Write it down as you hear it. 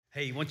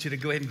Hey, I want you to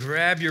go ahead and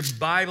grab your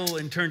Bible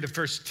and turn to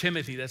 1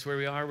 Timothy. That's where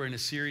we are. We're in a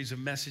series of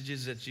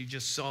messages that you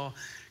just saw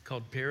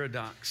called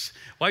Paradox.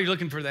 While you're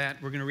looking for that,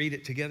 we're going to read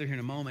it together here in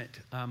a moment.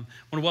 I want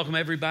to welcome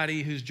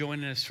everybody who's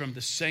joining us from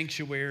the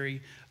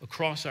sanctuary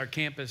across our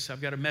campus.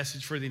 I've got a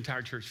message for the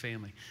entire church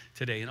family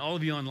today. And all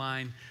of you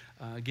online,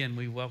 again,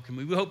 we welcome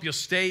you. We hope you'll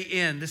stay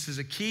in. This is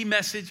a key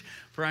message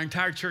for our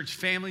entire church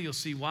family. You'll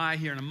see why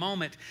here in a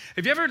moment.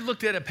 Have you ever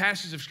looked at a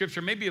passage of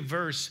Scripture, maybe a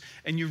verse,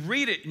 and you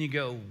read it and you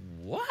go,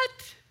 what?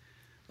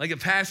 Like a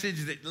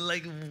passage that,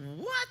 like,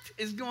 what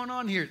is going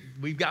on here?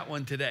 We've got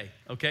one today,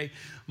 okay?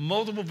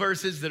 Multiple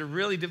verses that are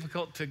really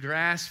difficult to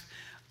grasp,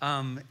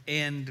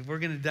 and we're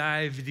going to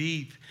dive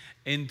deep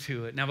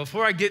into it. Now,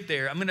 before I get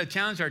there, I'm going to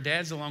challenge our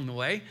dads along the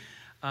way,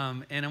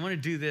 and I want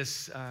to do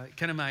this I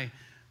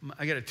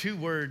got a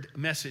two-word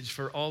message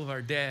for all of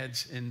our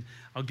dads, and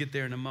I'll get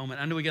there in a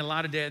moment. I know we got a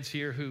lot of dads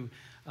here who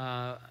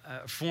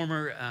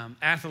former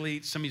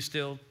athletes. Some of you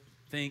still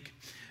think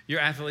you're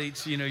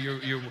athletes, you know,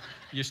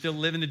 you're still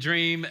living the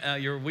dream.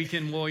 You're a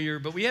weekend warrior,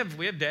 but we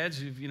have dads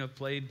who've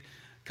played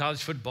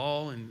college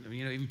football and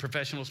even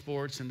professional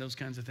sports and those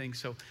kinds of things.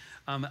 So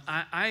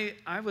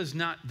I was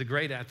not the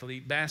great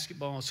athlete.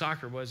 Basketball,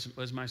 soccer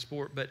was my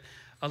sport, but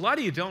a lot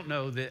of you don't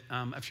know that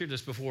I've shared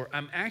this before.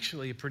 I'm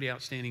actually a pretty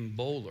outstanding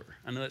bowler.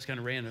 I know that's kind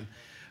of random,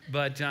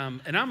 but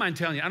and I don't mind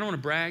telling you, I don't want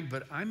to brag,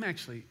 but I'm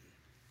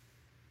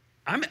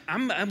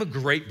a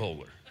great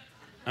bowler.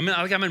 I'm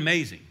an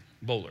amazing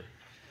bowler.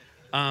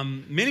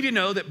 Many of you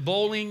know that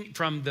bowling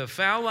from the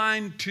foul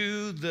line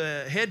to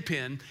the head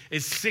pin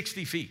is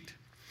 60 feet.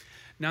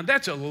 Now,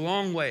 that's a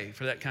long way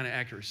for that kind of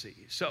accuracy.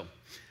 So,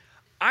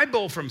 I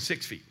bowl from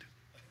 6 feet.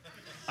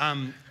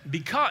 And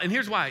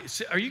here's why.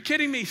 Are you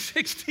kidding me?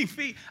 60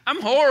 feet?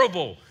 I'm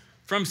horrible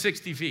from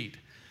 60 feet.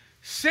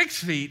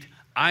 6 feet,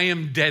 I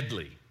am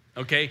deadly,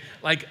 okay?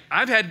 Like,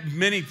 I've had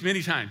many,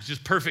 many times,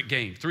 just perfect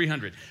game,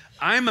 300.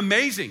 I'm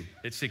amazing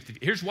at 60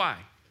 feet. Here's why.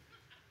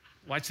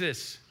 Watch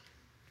this.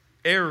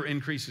 Error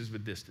increases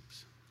with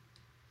distance.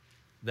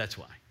 That's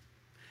why.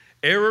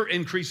 Error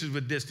increases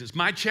with distance.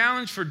 My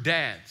challenge for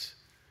dads,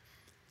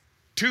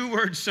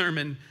 2-word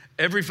sermon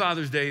every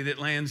Father's Day that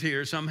lands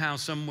here somehow,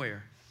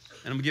 somewhere.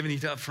 And I'm giving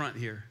you up front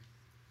here.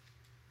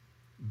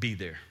 Be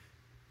there.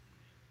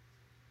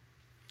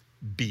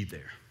 Be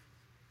there.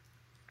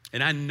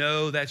 And I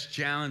know that's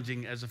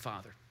challenging as a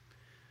father.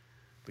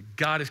 But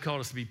God has called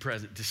us to be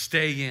present, to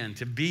stay in,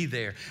 to be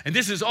there. And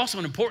this is also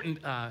an important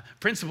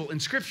principle in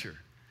Scripture.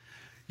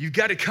 You've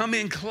got to come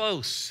in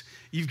close.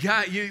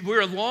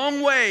 We're a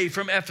long way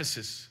from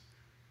Ephesus,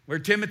 where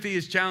Timothy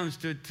is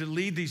challenged to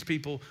lead these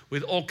people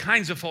with all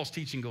kinds of false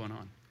teaching going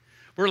on.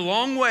 We're a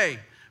long way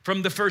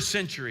from the first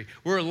century.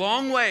 We're a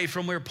long way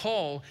from where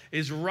Paul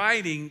is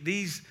writing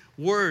these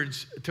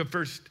words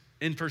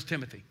in 1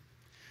 Timothy.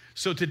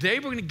 So today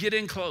we're going to get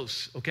in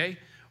close, okay?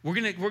 We're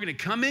going to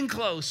come in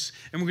close,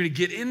 and we're going to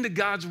get into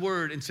God's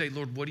word and say,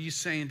 Lord, what are you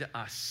saying to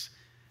us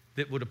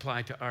that would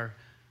apply to our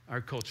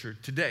culture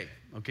today,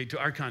 okay, to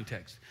our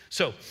context.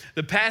 So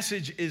the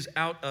passage is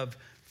out of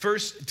 1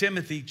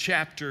 Timothy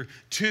chapter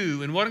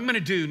 2. And what I'm going to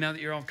do now that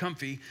you're all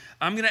comfy,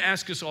 I'm going to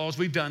ask us all, as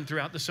we've done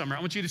throughout the summer,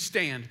 I want you to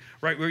stand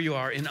right where you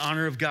are in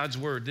honor of God's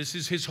word. This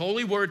is his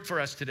holy word for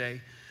us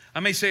today. I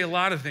may say a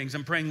lot of things.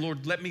 I'm praying,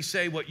 Lord, let me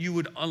say what you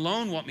would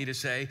alone want me to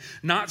say,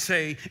 not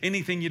say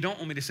anything you don't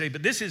want me to say.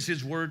 But this is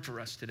his word for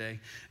us today.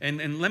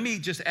 And let me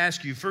just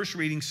ask you, first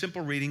reading,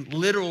 simple reading,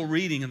 literal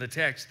reading of the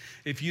text.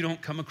 If you don't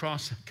come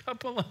across a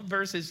couple of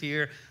verses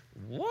here,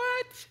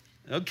 what?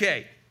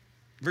 Okay,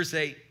 verse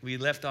 8, we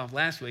left off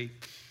last week.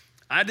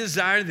 I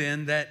desire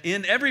then that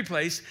in every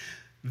place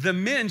the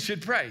men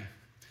should pray,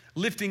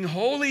 lifting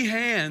holy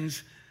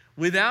hands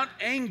without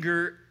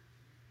anger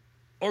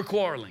or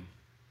quarreling.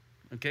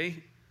 Okay,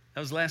 that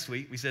was last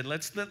week. We said,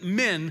 let's the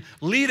men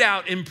lead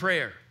out in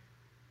prayer.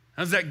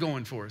 How's that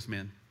going for us,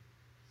 men?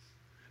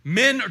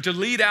 Men are to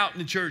lead out in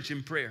the church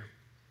in prayer.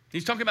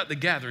 He's talking about the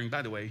gathering,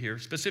 by the way, here,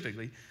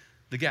 specifically,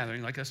 the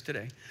gathering like us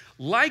today.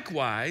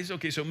 Likewise,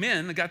 okay, so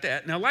men, I got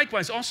that. Now,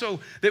 likewise, also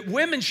that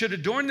women should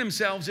adorn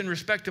themselves in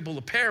respectable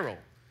apparel.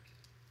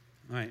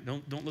 All right,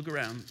 don't look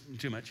around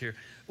too much here.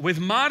 With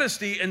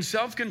modesty and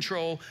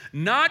self-control,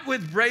 not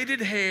with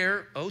braided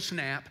hair, oh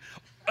snap,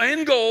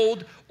 and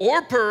gold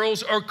or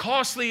pearls or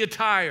costly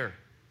attire.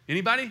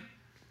 Anybody?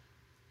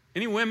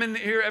 Any women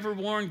here ever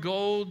worn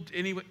gold?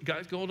 Any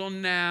got gold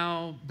on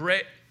now?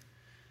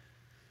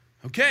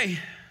 Okay.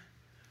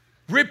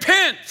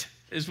 Repent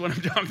is what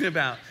I'm talking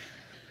about.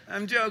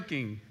 I'm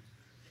joking.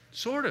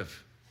 Sort of.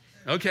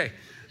 Okay.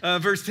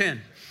 Verse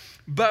 10.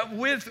 But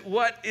with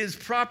what is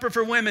proper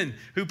for women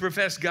who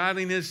profess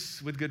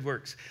godliness with good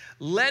works.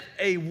 Let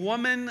a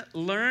woman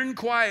learn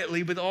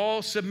quietly with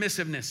all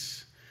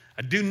submissiveness.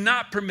 I do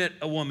not permit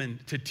a woman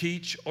to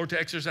teach or to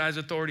exercise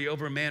authority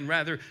over a man.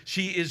 Rather,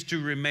 she is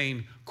to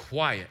remain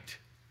quiet.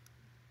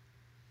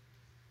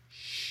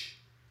 Shh.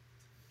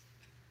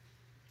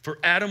 For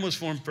Adam was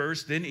formed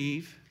first, then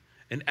Eve.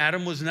 And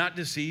Adam was not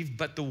deceived,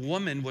 but the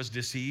woman was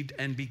deceived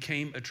and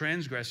became a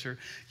transgressor.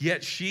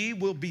 Yet she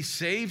will be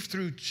saved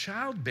through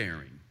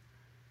childbearing.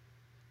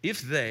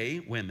 if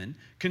they, women,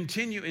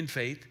 continue in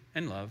faith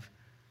and love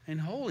and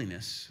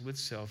holiness with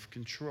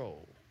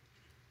self-control.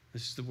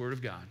 This is the word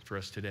of God for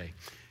us today.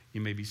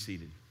 You may be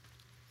seated.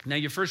 Now,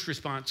 your first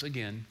response,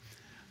 again,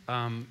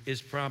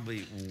 is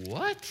probably,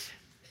 what?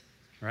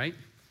 Right?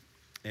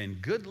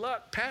 And good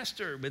luck,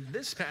 Pastor, with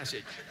this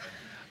passage.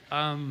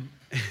 We're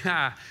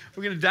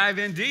going to dive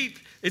in deep.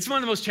 It's one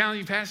of the most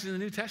challenging passages in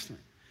the New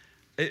Testament.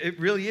 It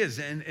really is.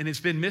 And it's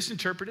been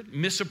misinterpreted,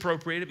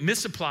 misappropriated,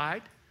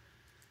 misapplied.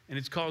 And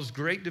it's caused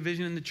great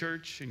division in the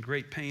church and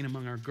great pain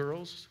among our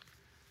girls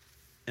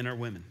and our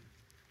women.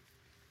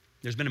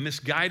 There's been a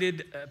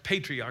misguided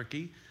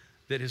patriarchy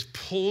that has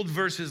pulled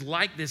verses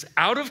like this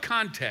out of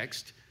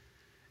context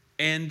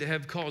and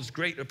have caused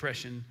great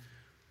oppression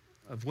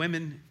of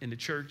women in the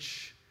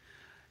church.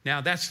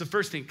 Now, that's the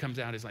first thing that comes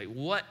out is like,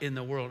 what in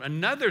the world?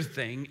 Another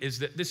thing is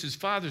that this is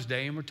Father's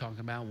Day and we're talking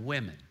about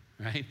women,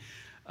 right?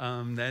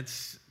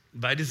 That's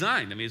by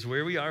design. I mean, it's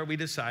where we are. We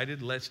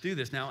decided, let's do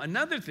this. Now,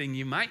 another thing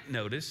you might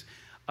notice,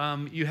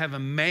 you have a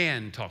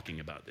man talking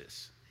about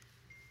this.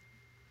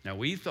 Now,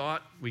 we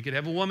thought we could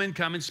have a woman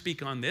come and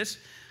speak on this,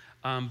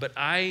 but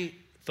I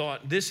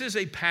thought this is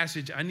a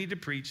passage I need to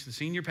preach, the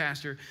senior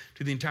pastor,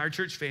 to the entire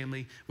church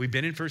family. We've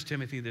been in 1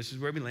 Timothy. This is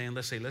where we land.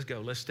 Let's say, let's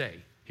go. Let's stay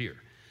here.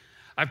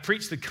 I've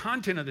preached the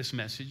content of this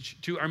message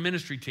to our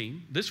ministry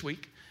team this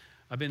week.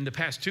 I've been the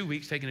past 2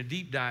 weeks taking a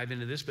deep dive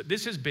into this, but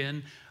this has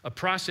been a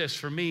process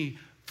for me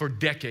for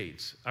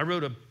decades. I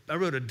wrote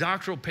a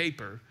doctoral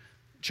paper,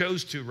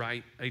 chose to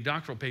write a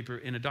doctoral paper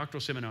in a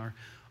doctoral seminar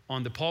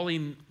on the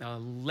Pauline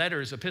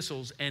letters,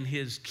 epistles, and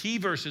his key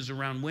verses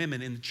around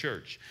women in the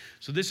church.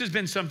 So this has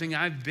been something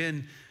I've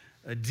been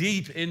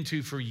deep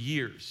into for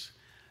years.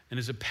 And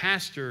as a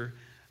pastor,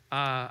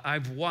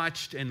 I've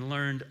watched and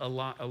learned a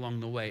lot along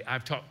the way.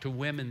 I've talked to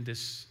women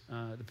this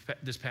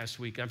past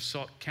week. I've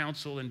sought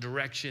counsel and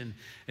direction,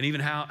 and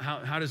even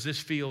how does this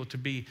feel to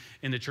be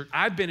in the church?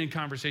 I've been in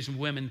conversation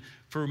with women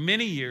for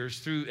many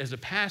years as a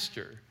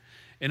pastor,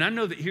 and I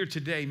know that here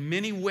today,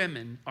 many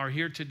women are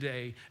here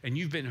today, and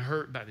you've been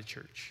hurt by the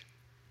church.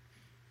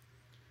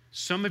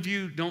 Some of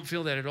you don't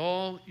feel that at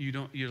all.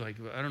 You're like,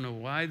 I don't know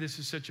why this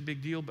is such a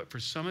big deal, but for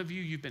some of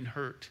you, you've been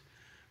hurt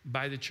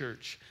by the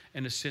church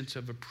and a sense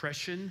of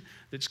oppression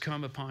that's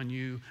come upon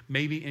you,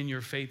 maybe in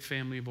your faith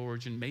family of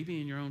origin,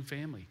 maybe in your own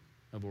family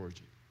of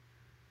origin.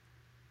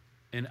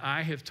 And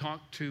I have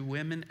talked to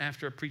women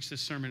after I preached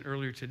this sermon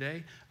earlier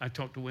today. I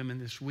talked to women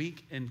this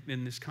week, and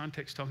in this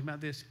context, talking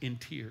about this in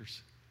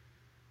tears,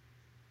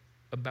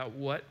 about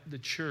what the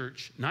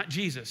church, not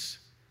Jesus,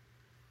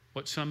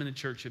 what some in the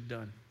church have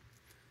done.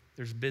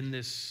 There's been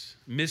this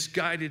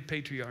misguided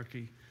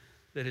patriarchy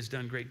that has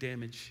done great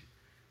damage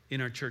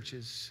in our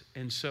churches.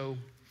 And so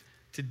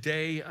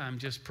today I'm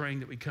just praying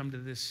that we come to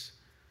this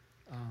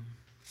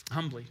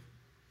humbly.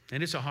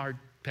 And it's a hard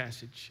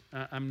passage.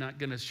 I'm not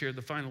going to share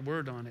the final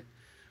word on it,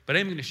 but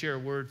I'm going to share a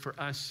word for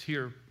us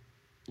here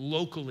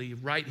locally,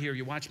 right here.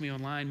 You watch me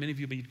online. Many of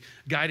you will be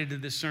guided to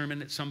this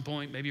sermon at some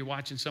point. Maybe you're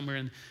watching somewhere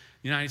in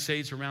the United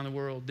States or around the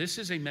world. This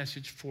is a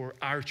message for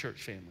our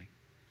church family.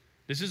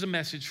 This is a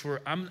message for,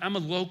 I'm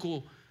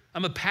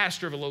a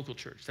pastor of a local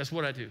church. That's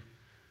what I do.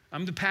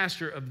 I'm the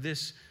pastor of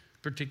this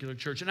particular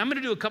church. And I'm going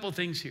to do a couple of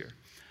things here.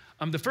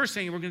 The first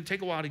thing, we're going to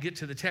take a while to get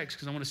to the text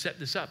because I want to set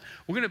this up.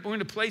 We're going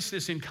to place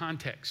this in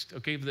context,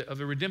 okay, of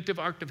the redemptive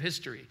arc of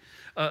history,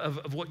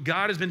 of what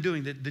God has been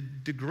doing,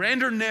 the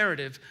grander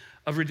narrative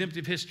of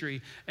redemptive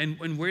history,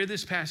 and where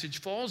this passage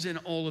falls in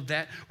all of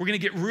that. We're going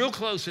to get real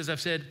close, as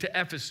I've said, to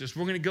Ephesus.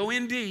 We're going to go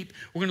in deep.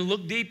 We're going to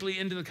look deeply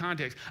into the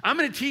context. I'm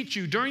going to teach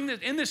you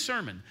in this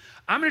sermon,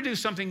 I'm going to do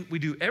something we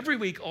do every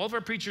week, all of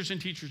our preachers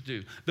and teachers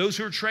do. Those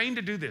who are trained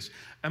to do this,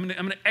 I'm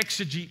going to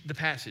exegete the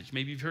passage.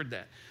 Maybe you've heard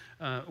that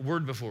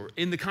word before,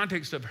 in the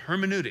context of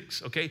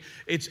hermeneutics, okay?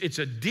 It's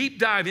a deep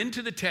dive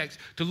into the text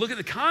to look at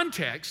the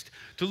context,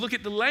 to look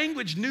at the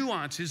language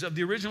nuances of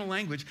the original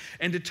language,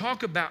 and to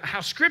talk about how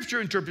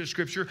Scripture interprets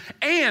Scripture,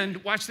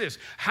 and, watch this,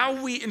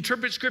 how we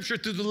interpret Scripture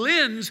through the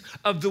lens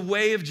of the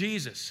way of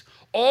Jesus.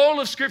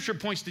 All of Scripture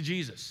points to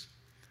Jesus.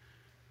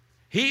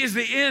 He is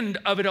the end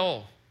of it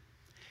all.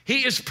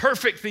 He is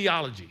perfect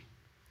theology.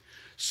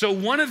 So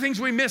one of the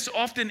things we miss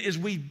often is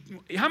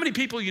how many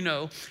people you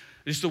know,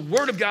 this is the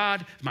Word of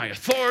God, my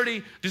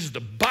authority, this is the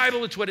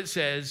Bible, it's what it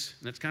says.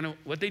 And that's kind of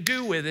what they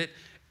do with it.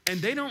 And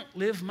they don't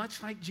live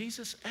much like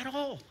Jesus at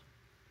all.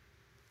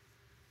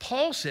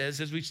 Paul says,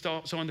 as we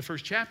saw in the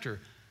first chapter,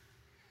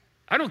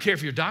 I don't care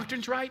if your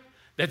doctrine's right,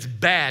 that's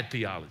bad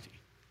theology.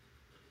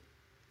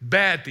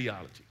 Bad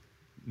theology.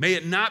 May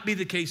it not be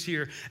the case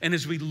here. And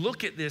as we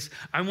look at this,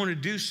 I want to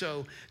do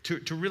so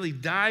to really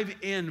dive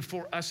in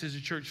for us as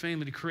a church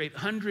family to create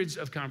hundreds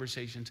of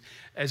conversations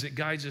as it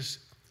guides us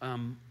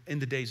in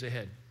the days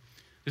ahead.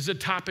 This is a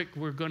topic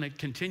we're going to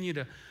continue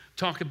to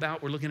talk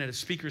about. We're looking at a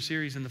speaker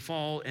series in the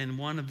fall, and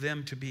one of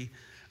them to be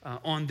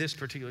on this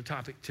particular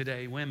topic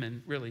today,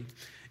 women, really,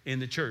 in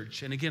the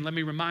church. And again, let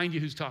me remind you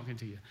who's talking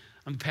to you.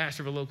 I'm the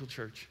pastor of a local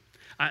church.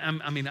 I'm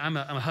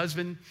a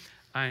husband.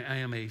 I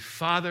am a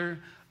father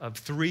of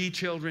 3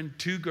 children,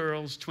 2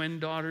 girls, twin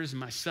daughters, and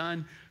my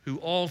son, who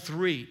all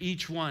 3,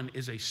 each one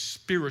is a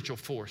spiritual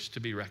force to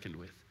be reckoned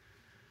with.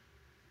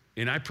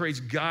 And I praise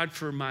God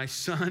for my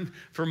son,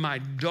 for my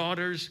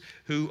daughters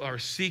who are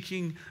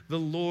seeking the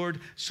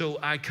Lord. So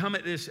I come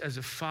at this as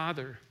a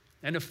father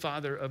and a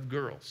father of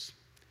girls.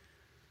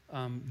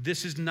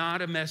 This is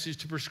not a message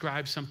to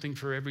prescribe something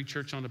for every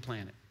church on the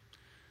planet.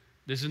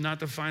 This is not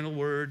the final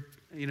word,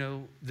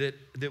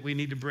 that we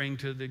need to bring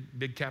to the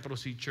big capital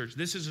C church.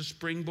 This is a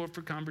springboard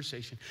for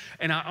conversation.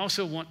 And I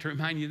also want to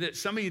remind you that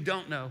some of you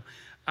don't know,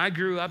 I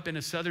grew up in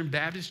a Southern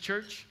Baptist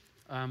church,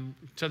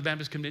 Southern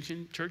Baptist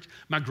Convention church.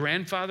 My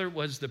grandfather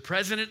was the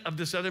president of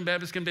the Southern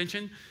Baptist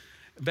Convention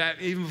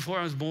even before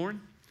I was born.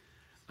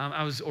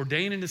 I was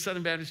ordained in the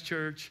Southern Baptist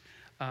church.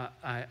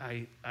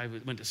 I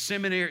went to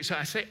seminary. So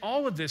I say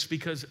all of this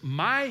because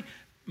my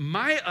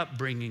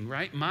upbringing,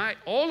 right?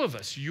 All of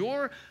us,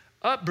 your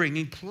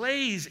upbringing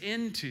plays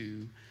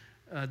into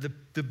the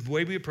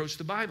way we approach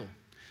the Bible.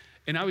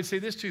 And I would say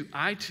this too.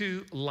 I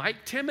too,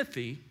 like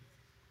Timothy,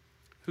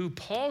 who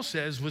Paul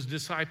says was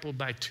discipled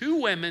by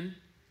 2 women,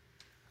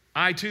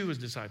 I too was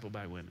discipled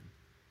by women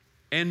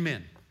and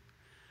men.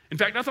 In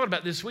fact, I thought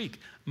about this week.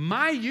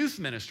 My youth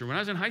minister when I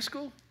was in high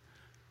school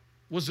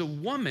was a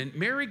woman.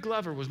 Mary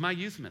Glover was my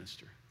youth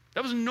minister.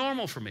 That was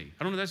normal for me.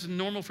 I don't know if that's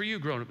normal for you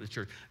growing up in the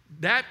church.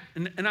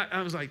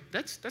 I was like,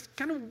 that's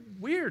kind of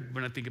weird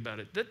when I think about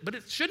it. But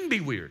it shouldn't be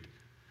weird.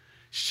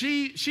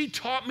 She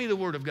taught me the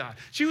Word of God.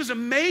 She was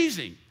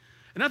amazing.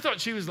 And I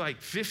thought she was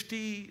like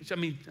 50.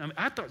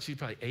 I thought she was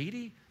probably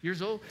 80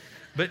 years old.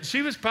 But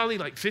she was probably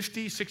like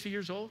 50, 60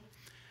 years old.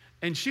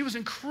 And she was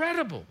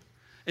incredible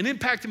and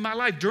impacted my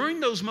life during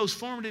those most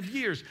formative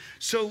years.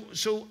 So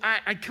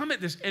I come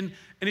at this, and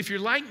if you're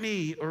like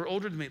me or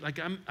older than me, like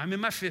I'm in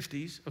my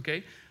 50s,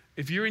 okay?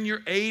 If you're in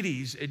your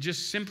 80s, it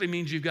just simply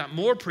means you've got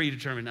more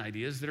predetermined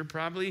ideas that are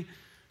probably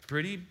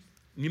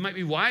you might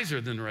be wiser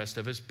than the rest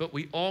of us, but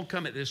we all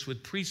come at this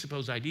with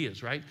presupposed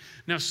ideas, right?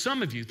 Now,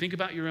 some of you, think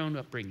about your own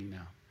upbringing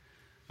now.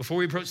 Before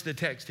we approach the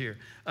text here,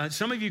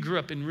 some of you grew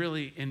up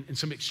in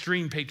some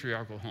extreme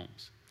patriarchal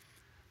homes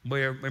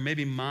where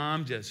maybe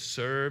mom just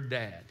served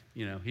dad.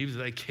 He was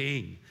like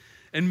king.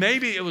 And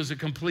maybe it was a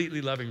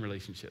completely loving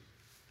relationship,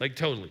 like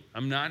totally.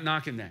 I'm not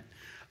knocking that.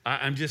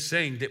 I'm just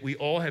saying that we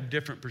all have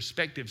different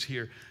perspectives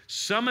here.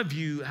 Some of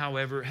you,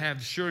 however,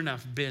 have sure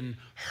enough been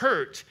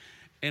hurt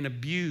and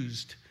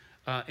abused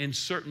in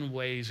certain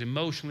ways,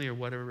 emotionally or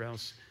whatever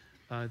else,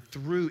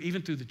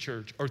 even through the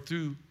church or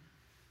through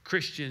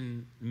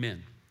Christian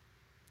men.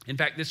 In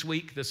fact, this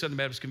week, the Southern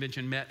Baptist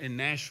Convention met in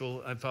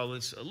Nashville. I follow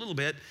this a little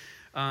bit.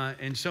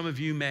 And some of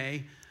you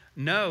may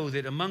know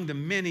that among the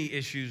many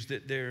issues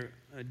that they're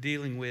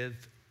dealing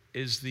with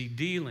is the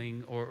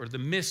dealing or the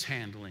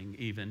mishandling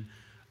even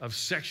of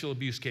sexual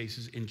abuse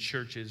cases in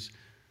churches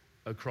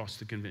across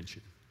the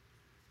convention.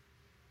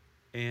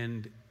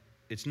 And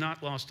it's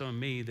not lost on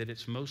me that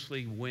it's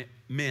mostly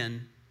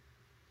men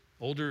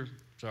who are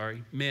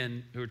trying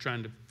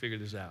to figure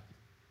this out.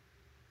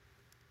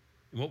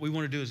 And what we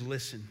want to do is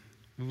listen.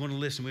 We want to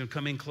listen. We want to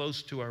come in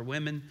close to our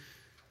women.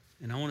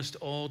 And I want us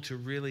all to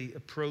really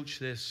approach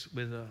this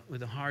with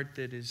a heart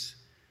that is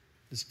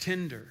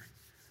tender.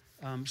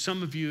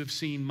 Some of you have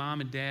seen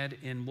mom and dad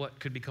in what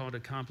could be called a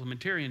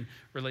complementarian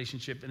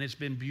relationship, and it's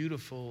been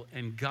beautiful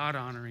and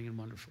God-honoring and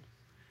wonderful.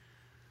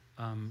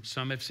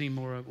 Some have seen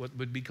more of what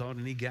would be called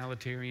an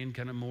egalitarian,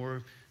 kind of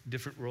more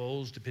different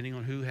roles depending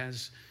on who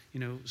has,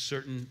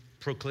 certain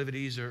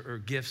proclivities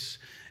or gifts,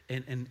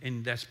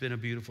 and that's been a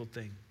beautiful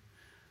thing.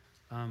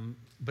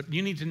 But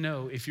you need to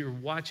know, if you're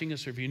watching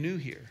us or if you're new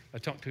here, I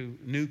talked to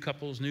new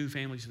couples, new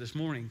families this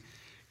morning,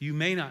 you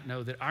may not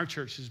know that our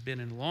church has been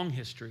in a long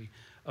history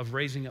of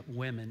raising up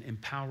women,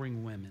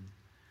 empowering women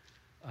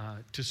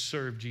to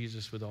serve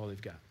Jesus with all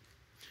they've got.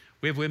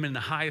 We have women in the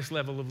highest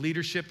level of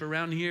leadership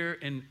around here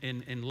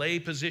in lay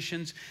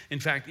positions. In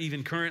fact,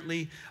 even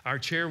currently, our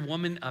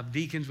chairwoman of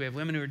deacons, we have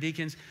women who are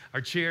deacons.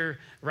 Our chair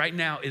right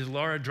now is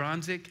Laura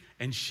Dronzik,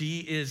 and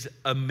she is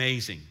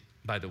amazing,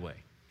 by the way.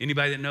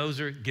 Anybody that knows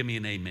her, give me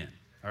an amen,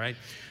 all right?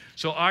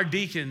 So our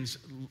deacons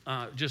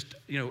are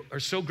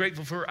so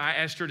grateful for her. I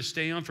asked her to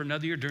stay on for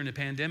another year during the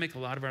pandemic. A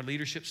lot of our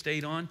leadership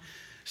stayed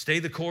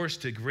the course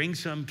to bring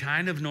some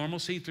kind of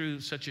normalcy through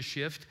such a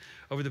shift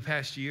over the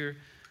past year.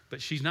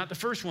 But she's not the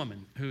first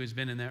woman who has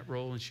been in that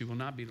role, and she will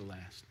not be the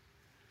last.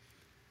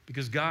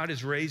 Because God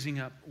is raising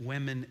up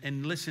women.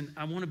 And listen,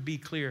 I want to be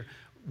clear.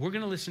 We're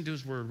going to listen to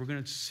His Word. We're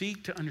going to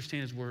seek to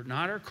understand His Word,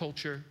 not our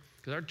culture,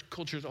 because our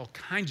culture is all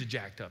kinds of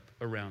jacked up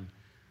around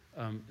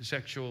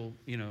sexual,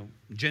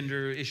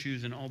 gender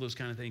issues and all those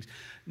kind of things.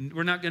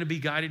 We're not going to be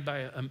guided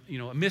by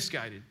a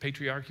misguided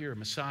patriarchy or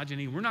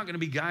misogyny. We're not going to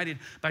be guided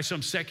by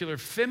some secular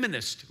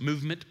feminist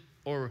movement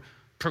or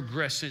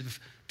progressive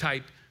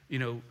type,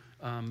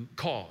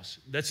 cause.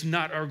 That's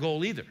not our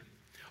goal either.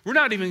 We're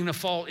not even going to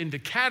fall into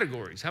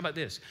categories. How about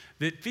this?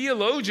 That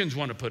theologians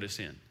want to put us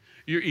in.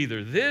 You're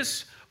either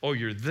this or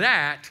you're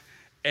that.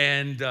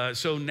 And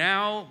so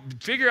now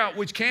figure out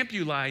which camp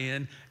you lie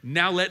in.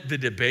 Now let the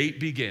debate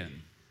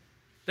begin.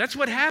 That's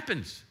what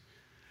happens.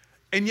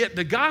 And yet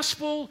the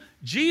gospel,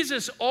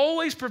 Jesus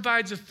always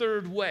provides a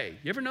third way.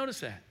 You ever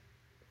notice that?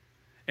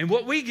 And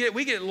what we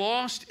get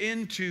lost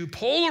into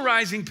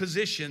polarizing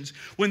positions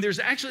when there's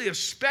actually a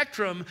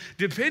spectrum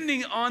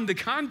depending on the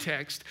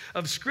context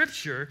of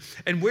Scripture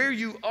and where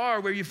you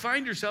are, where you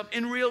find yourself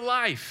in real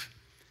life.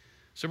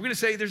 So we're going to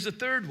say there's a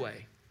third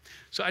way.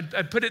 So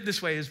I'd put it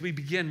this way as we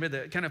begin with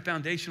a kind of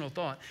foundational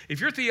thought.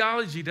 If your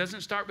theology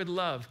doesn't start with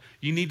love,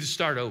 you need to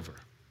start over.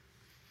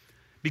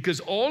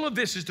 Because all of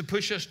this is to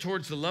push us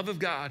towards the love of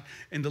God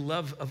and the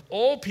love of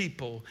all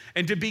people.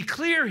 And to be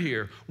clear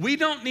here, we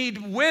don't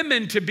need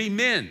women to be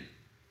men.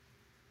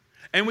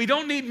 And we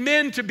don't need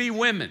men to be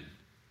women.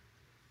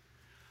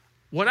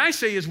 What I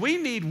say is we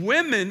need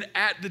women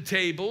at the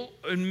table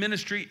in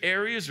ministry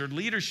areas or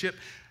leadership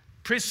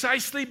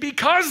precisely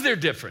because they're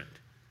different.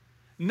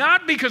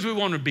 Not because we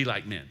want to be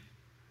like men.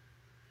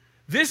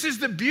 This is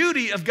the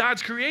beauty of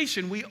God's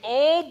creation. We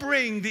all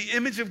bring the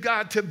image of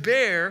God to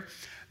bear,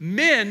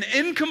 men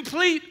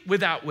incomplete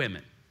without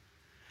women.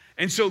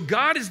 And so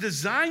God has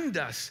designed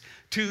us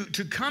to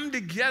come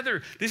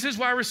together. This is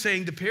why we're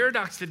saying the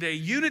paradox today,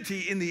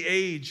 unity in the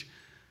age,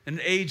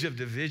 an age of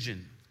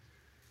division.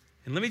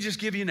 And let me just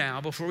give you now,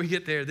 before we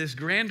get there, this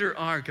grander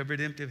arc of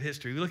redemptive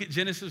history. We look at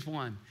Genesis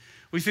 1.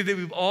 We see that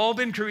we've all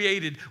been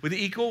created with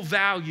equal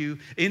value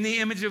in the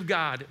image of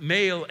God.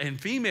 Male and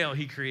female,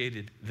 he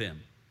created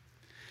them.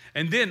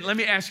 And then let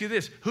me ask you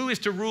this. Who is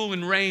to rule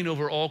and reign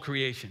over all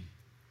creation?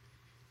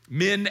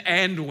 Men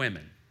and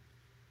women.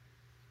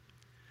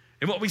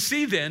 And what we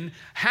see then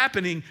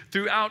happening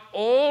throughout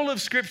all of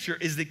Scripture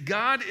is that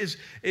God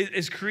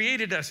has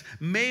created us,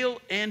 male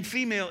and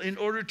female, in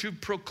order to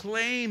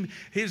proclaim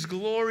His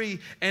glory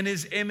and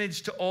His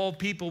image to all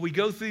people. We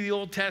go through the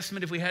Old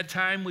Testament. If we had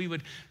time, we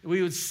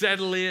would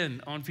settle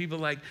in on people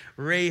like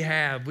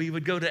Rahab. We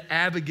would go to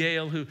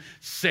Abigail, who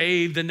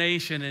saved the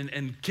nation,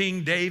 and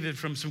King David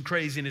from some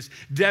craziness.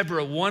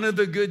 Deborah, one of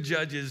the good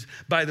judges,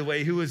 by the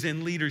way, who was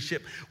in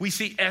leadership. We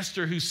see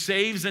Esther, who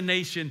saves a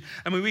nation.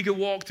 I mean, we could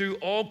walk through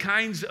all kinds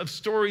of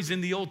stories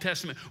in the Old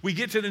Testament. We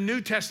get to the New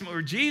Testament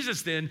where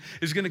Jesus then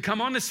is going to come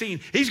on the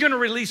scene. He's going to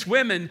release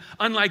women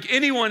unlike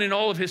anyone in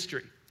all of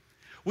history.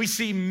 We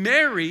see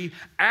Mary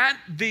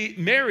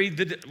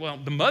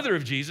the mother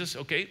of Jesus.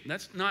 Okay,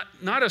 that's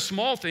not a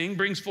small thing,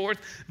 brings forth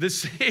the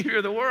Savior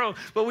of the world.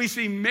 But we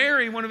see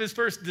Mary, one of his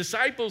first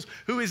disciples,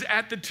 who is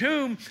at the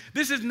tomb.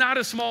 This is not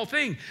a small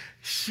thing.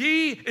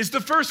 She is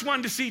the first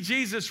one to see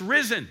Jesus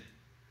risen.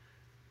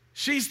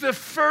 She's the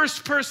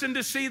first person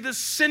to see the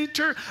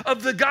center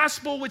of the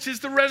gospel, which is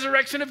the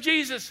resurrection of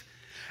Jesus.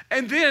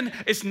 And then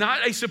it's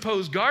not a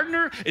supposed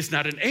gardener. It's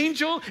not an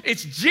angel.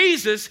 It's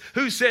Jesus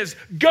who says,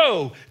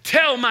 go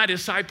tell my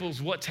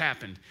disciples what's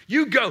happened.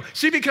 You go.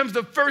 She becomes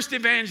the first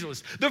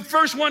evangelist, the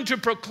first one to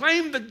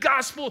proclaim the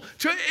gospel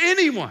to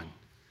anyone.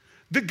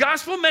 The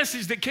gospel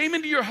message that came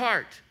into your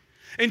heart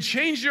and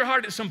changed your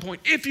heart at some point,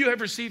 if you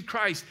have received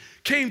Christ,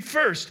 came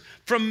first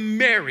from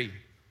Mary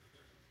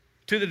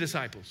to the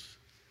disciples,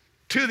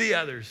 to the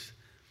others.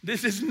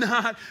 This is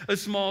not a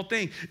small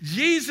thing.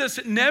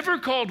 Jesus never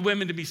called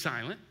women to be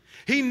silent.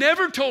 He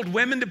never told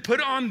women to put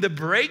on the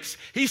brakes.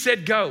 He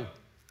said, go.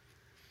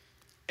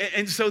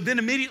 And so then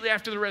immediately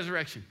after the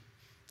resurrection,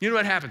 you know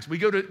what happens? We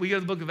go to the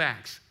book of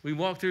Acts. We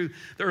walk through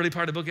the early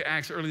part of the book of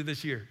Acts earlier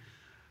this year.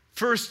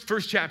 First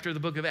chapter of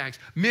the book of Acts.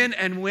 Men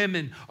and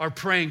women are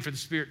praying for the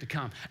Spirit to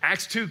come.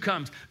 Acts 2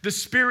 comes. The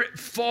Spirit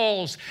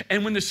falls.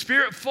 And when the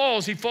Spirit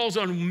falls, He falls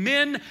on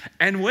men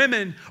and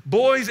women,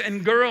 boys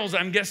and girls,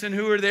 I'm guessing,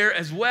 who are there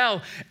as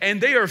well.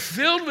 And they are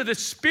filled with the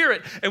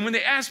Spirit. And when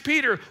they ask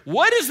Peter,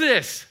 what is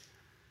this?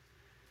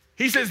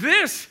 He says,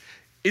 this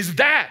is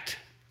that.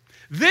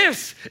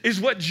 This is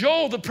what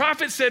Joel the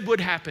prophet said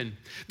would happen,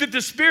 that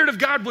the Spirit of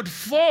God would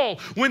fall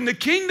when the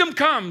kingdom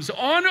comes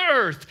on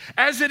earth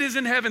as it is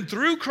in heaven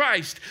through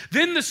Christ.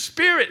 Then the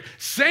Spirit,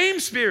 same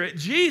Spirit,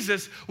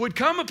 Jesus, would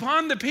come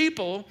upon the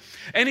people.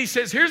 And He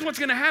says, here's what's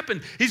going to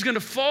happen. He's going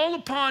to fall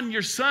upon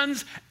your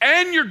sons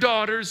and your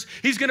daughters.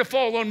 He's going to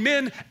fall on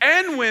men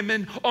and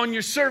women, on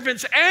your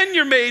servants and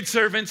your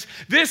maidservants.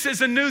 This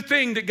is a new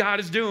thing that God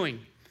is doing.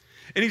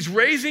 And He's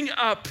raising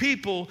up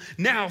people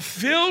now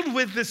filled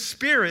with the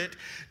Spirit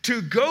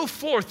to go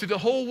forth to the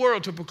whole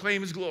world to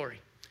proclaim His glory.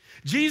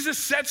 Jesus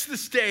sets the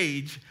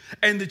stage,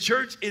 and the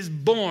church is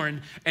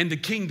born, and the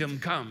kingdom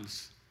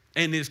comes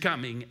and is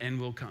coming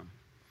and will come.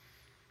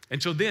 And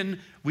so then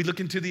we look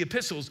into the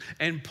epistles,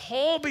 and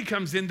Paul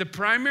becomes then the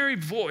primary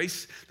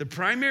voice, the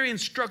primary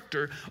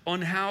instructor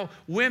on how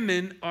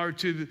women are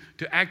to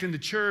act in the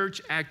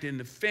church, act in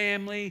the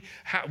family,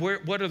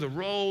 what are the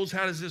roles,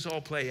 how does this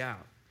all play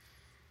out?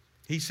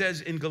 He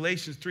says in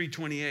Galatians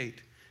 3:28,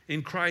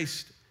 in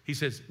Christ, he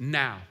says,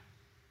 now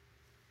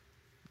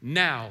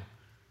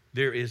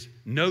there is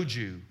no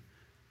Jew,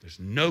 there's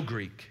no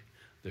Greek,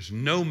 there's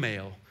no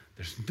male,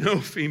 there's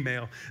no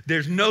female,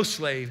 there's no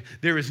slave,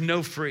 there is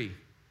no free.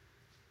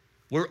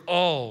 We're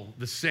all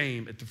the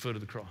same at the foot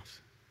of the cross.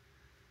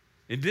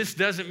 And this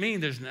doesn't mean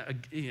there's not,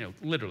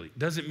 literally,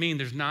 doesn't mean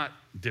there's not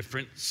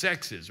different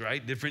sexes,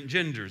 right? Different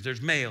genders.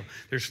 There's male,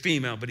 there's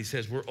female, but he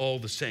says we're all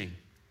the same.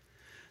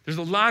 There's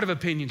a lot of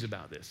opinions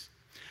about this.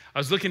 I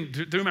was looking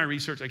through my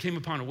research. I came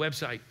upon a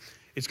website.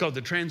 It's called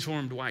The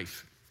Transformed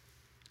Wife.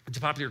 It's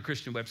a popular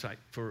Christian website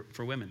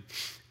for women.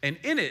 And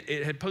in it,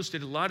 it had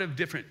posted a lot of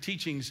different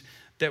teachings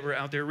that were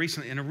out there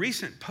recently. In a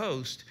recent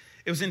post,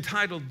 it was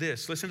entitled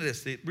this. Listen to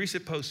this. The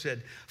recent post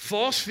said,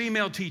 false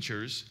female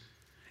teachers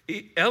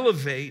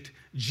elevate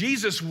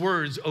Jesus'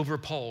 words over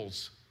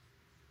Paul's.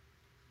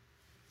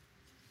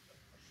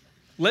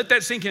 Let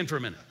that sink in for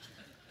a minute.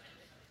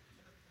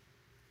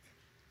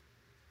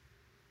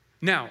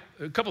 Now,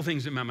 a couple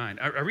things in my mind.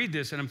 I read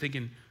this and I'm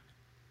thinking,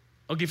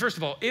 okay, first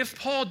of all, if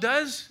Paul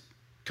does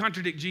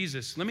contradict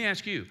Jesus, let me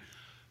ask you,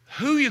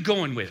 who are you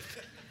going with?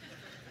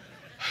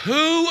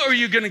 Who are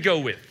you going to go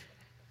with?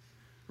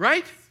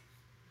 Right?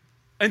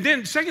 And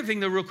then second thing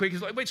though, real quick,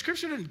 is like, wait,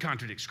 Scripture doesn't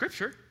contradict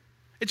Scripture.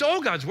 It's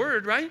all God's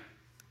word, right?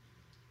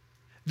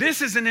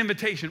 This is an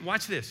invitation.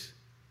 Watch this.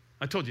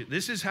 I told you,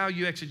 this is how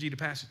you exegete a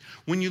passage.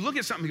 When you look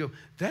at something and go,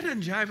 that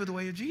doesn't jive with the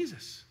way of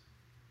Jesus.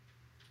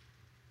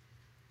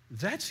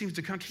 That seems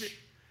to contradict.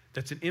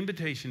 That's an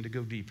invitation to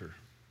go deeper.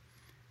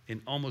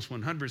 And almost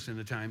 100% of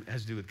the time, it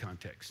has to do with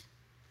context.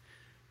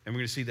 And we're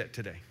going to see that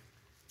today.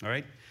 All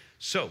right?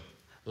 So,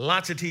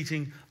 lots of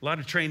teaching, a lot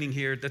of training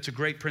here. That's a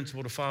great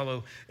principle to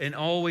follow. And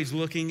always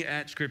looking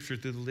at Scripture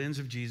through the lens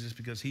of Jesus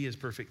because he is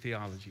perfect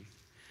theology.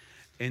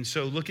 And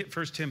so look at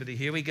 1 Timothy.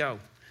 Here we go.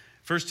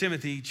 1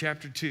 Timothy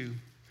chapter 2.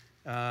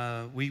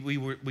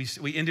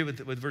 We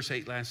ended with verse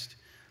 8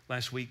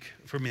 last week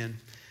for men.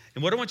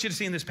 And what I want you to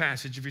see in this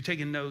passage, if you're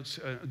taking notes,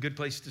 a good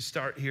place to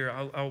start here.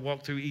 I'll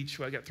walk through each.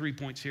 I got 3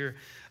 points here.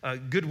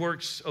 Good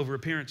works over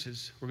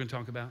appearances, we're going to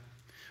talk about.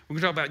 We're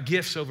going to talk about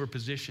gifts over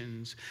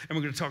positions. And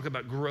we're going to talk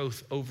about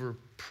growth over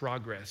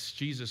progress.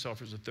 Jesus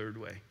offers a third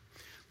way.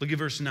 Look at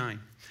verse 9.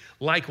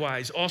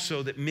 Likewise,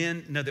 also that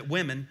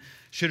women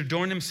should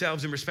adorn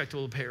themselves in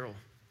respectable apparel.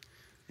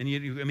 And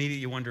you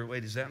immediately wonder,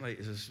 wait, is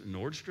this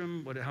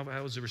Nordstrom?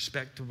 How is it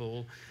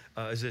respectable?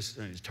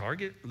 Is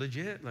Target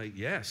legit? Like,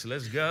 yes,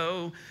 let's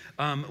go.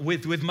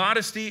 With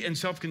modesty and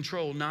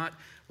self-control, not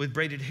with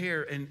braided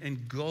hair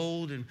and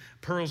gold and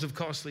pearls of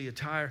costly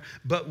attire,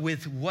 but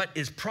with what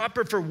is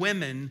proper for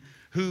women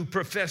who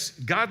profess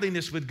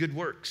godliness with good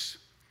works.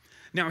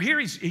 Now here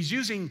he's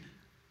using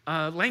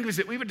language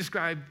that we would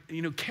describe,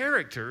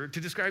 character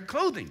to describe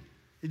clothing.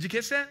 Did you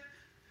catch that?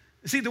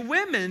 See, the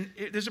women,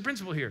 there's a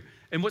principle here.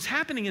 And what's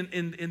happening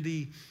in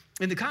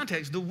the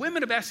context, the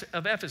women of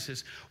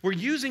Ephesus were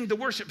using the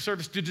worship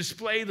service to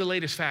display the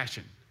latest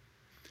fashion.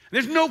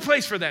 There's no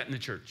place for that in the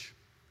church.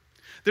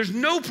 There's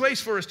no place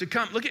for us to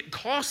come. Look at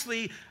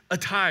costly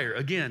attire.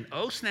 Again,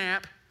 oh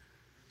snap.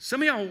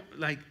 Some of y'all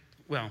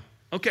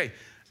okay.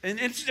 And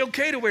it's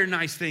okay to wear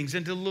nice things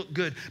and to look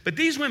good. But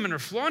these women are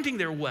flaunting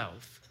their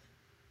wealth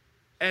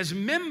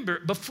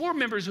before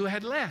members who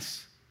had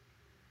less.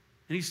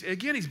 And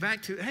he's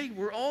back to, hey,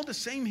 we're all the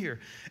same here.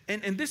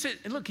 And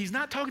look, he's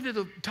not talking to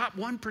the top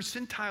 1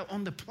 percentile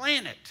on the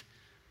planet,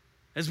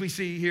 as we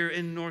see here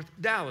in North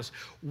Dallas.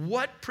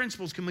 What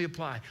principles can we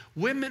apply?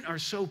 Women are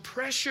so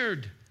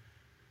pressured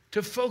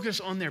to focus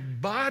on their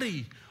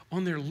body,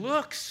 on their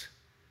looks.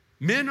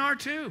 Men are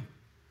too.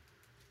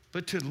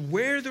 But to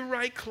wear the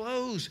right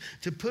clothes,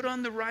 to put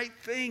on the right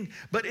thing.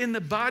 But in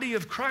the body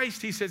of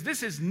Christ, he says,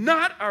 this is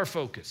not our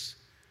focus.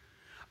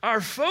 Our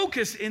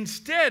focus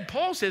instead,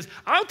 Paul says,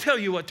 I'll tell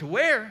you what to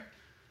wear.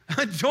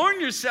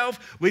 Adorn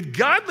yourself with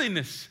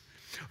godliness.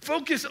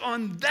 Focus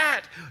on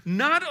that,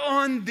 not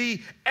on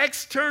the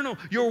external.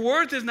 Your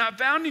worth is not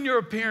found in your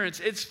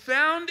appearance. It's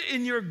found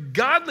in your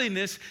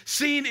godliness,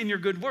 seen in your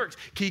good works.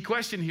 Key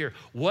question here,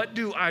 what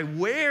do I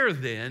wear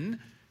then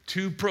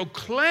to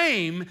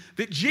proclaim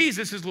that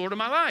Jesus is Lord of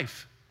my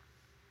life?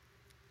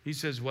 He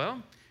says,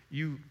 well,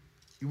 you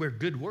wear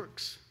good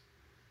works.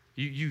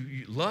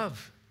 You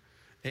love.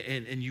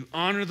 And you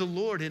honor the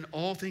Lord in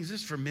all things.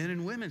 This is for men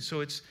and women. So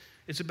it's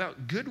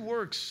about good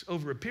works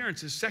over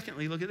appearances.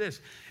 Secondly, look at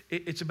this.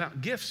 It's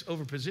about gifts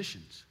over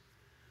positions.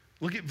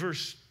 Look at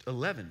verse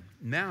 11.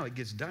 Now it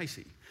gets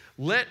dicey.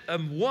 Let a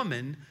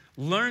woman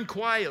learn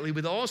quietly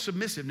with all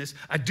submissiveness.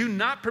 I do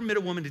not permit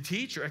a woman to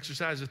teach or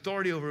exercise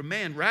authority over a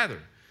man. Rather,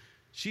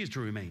 she is to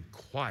remain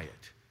quiet.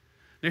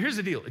 Now here's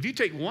the deal. If you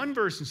take one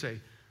verse and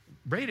say,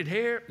 braided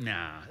hair?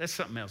 Nah, that's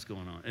something else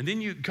going on. And then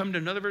you come to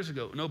another verse and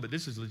go, no, but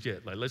this is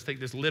legit. Like, let's take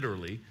this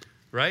literally,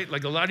 right?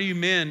 Like a lot of you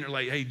men are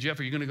like, hey, Jeff,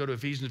 are you going to go to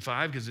Ephesians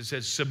 5? Because it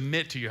says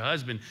submit to your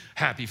husband.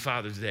 Happy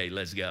Father's Day.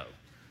 Let's go,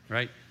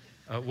 right?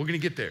 We're going to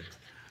get there.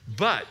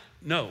 But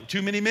no,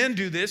 too many men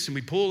do this and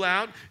we pull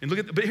out and look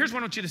at, but here's what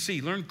I want you to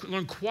see.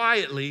 Learn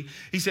quietly.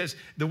 He says,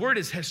 the word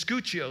is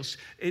heskuchios.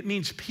 It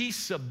means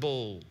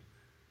peaceable.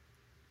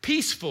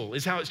 Peaceful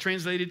is how it's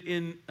translated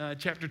in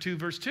chapter 2,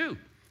 verse 2.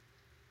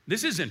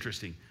 This is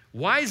interesting.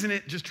 Why isn't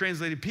it just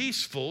translated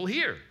peaceful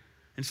here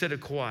instead of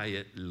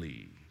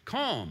quietly?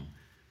 Calm,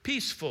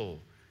 peaceful.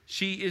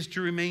 She is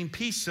to remain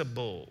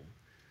peaceable.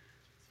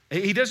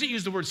 He doesn't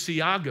use the word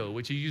siago,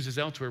 which he uses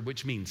elsewhere,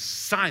 which means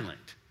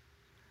silent.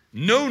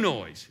 No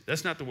noise.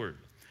 That's not the word.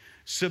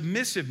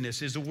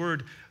 Submissiveness is the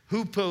word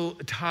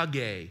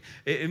hupotage.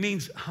 It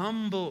means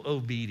humble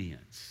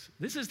obedience.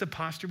 This is the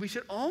posture we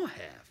should all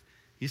have.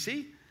 You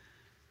see?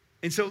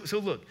 And so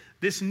look,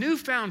 this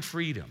newfound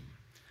freedom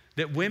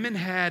that women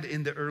had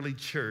in the early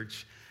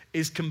church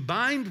is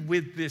combined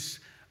with this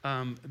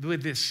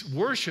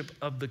worship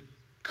of the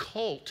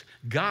cult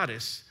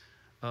goddess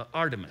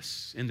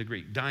Artemis in the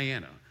Greek,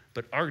 Diana,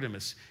 but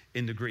Artemis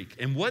in the Greek.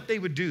 And what they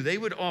would do, they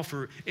would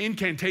offer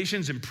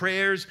incantations and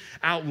prayers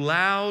out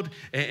loud,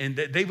 and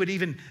they would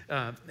even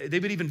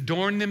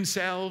adorn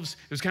themselves.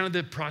 It was kind of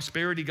the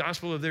prosperity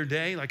gospel of their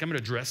day. Like, I'm going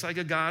to dress like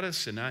a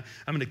goddess, and I'm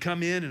going to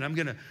come in, and I'm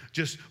going to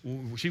just.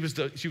 She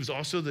was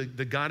also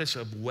the goddess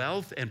of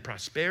wealth and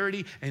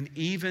prosperity, and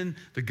even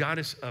the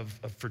goddess of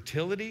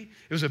fertility.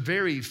 It was a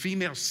very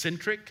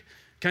female-centric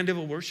kind of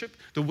a worship.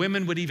 The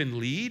women would even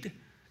lead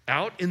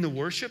out in the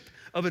worship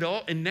of it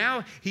all. And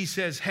now he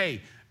says,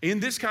 hey, in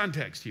this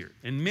context here,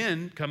 and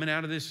men coming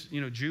out of this,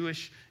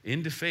 Jewish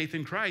into faith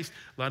in Christ,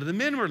 a lot of the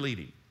men were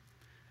leading.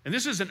 And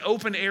this is an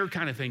open air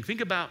kind of thing.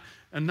 Think about,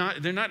 they're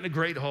not in a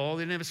great hall.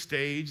 They didn't have a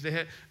stage.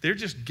 They're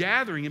just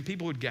gathering, and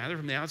people would gather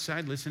from the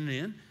outside listening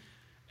in.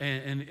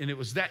 And it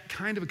was that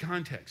kind of a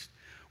context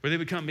where they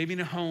would come maybe in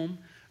a home,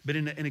 but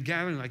in a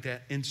gathering like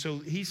that. And so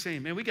he's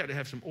saying, man, we got to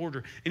have some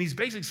order. And he's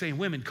basically saying,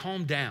 women,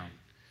 calm down.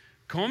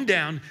 Calm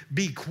down,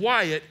 be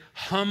quiet,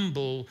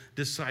 humble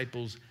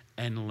disciples,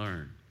 and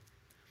learn.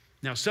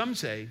 Now, some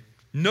say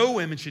no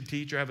women should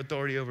teach or have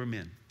authority over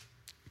men.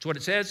 It's what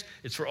it says.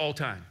 It's for all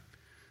time.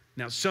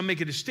 Now, some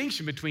make a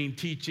distinction between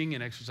teaching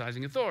and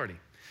exercising authority.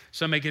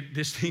 Some make a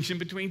distinction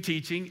between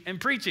teaching and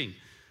preaching.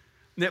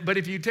 But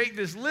if you take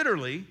this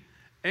literally,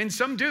 and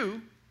some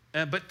do,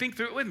 but think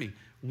through it with me.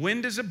 When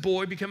does a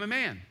boy become a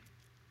man?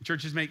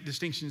 Churches make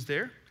distinctions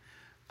there.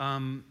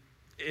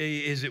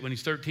 Is it when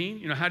he's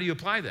 13? How do you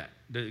apply that?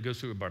 It goes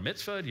through a bar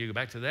mitzvah. Do you go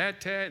back to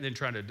that, and then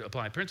try to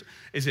apply principle?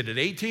 Is it at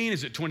 18?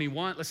 Is it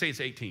 21? Let's say it's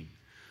 18.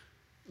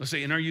 Let's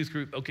say in our youth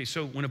group, okay,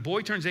 so when a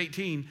boy turns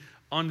 18,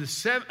 on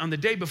the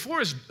day before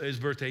his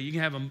birthday, you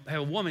can have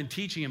a woman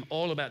teaching him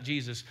all about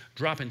Jesus,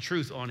 dropping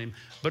truth on him.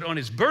 But on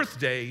his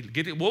birthday,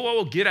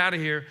 whoa, get out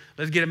of here.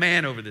 Let's get a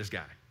man over this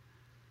guy.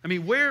 I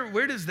mean,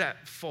 where does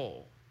that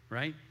fall,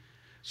 right?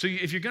 So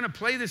if you're going to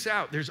play this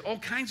out, there's all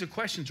kinds of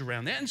questions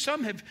around that, and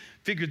some have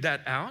figured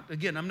that out.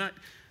 Again, I'm not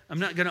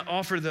going to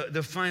offer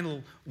the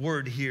final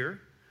word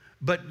here,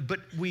 but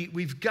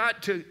we've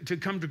got to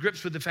come to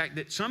grips with the fact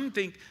that some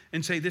think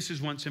and say this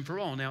is once and for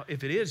all. Now,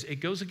 if it is, it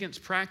goes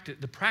against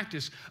the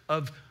practice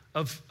of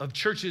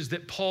churches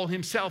that Paul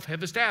himself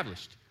have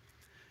established.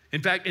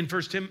 In fact, in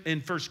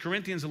 1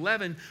 Corinthians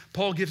 11,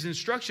 Paul gives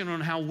instruction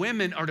on how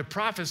women are to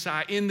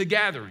prophesy in the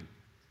gathering.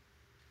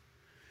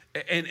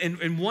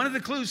 And one of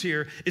the clues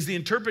here is the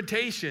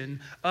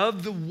interpretation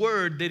of the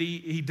word that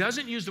he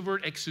doesn't use the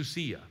word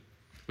exousia,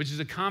 which is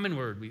a common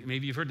word.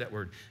 Maybe you've heard that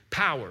word.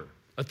 Power,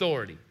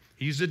 authority.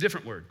 He uses a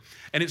different word.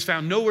 And it's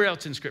found nowhere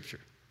else in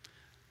Scripture.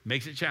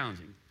 Makes it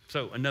challenging.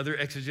 So another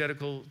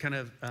exegetical kind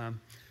of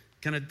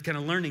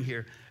learning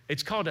here.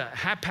 It's called a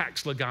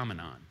hapax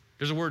legomenon.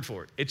 There's a word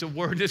for it. It's a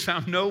word that's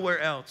found nowhere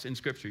else in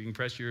Scripture. You can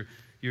press your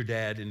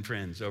dad and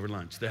friends over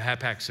lunch, the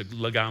hapax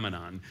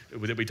legomenon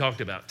that we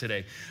talked about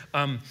today.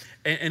 And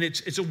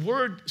it's a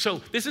word,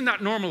 so this is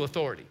not normal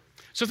authority.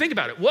 So think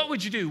about it. What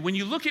would you do? When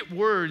you look at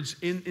words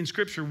in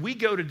Scripture, we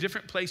go to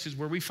different places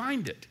where we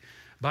find it.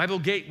 Bible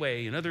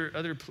Gateway and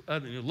other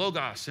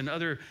Logos and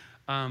other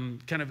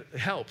kind of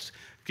helps.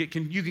 You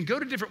can go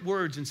to different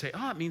words and say,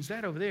 it means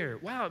that over there.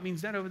 Wow, it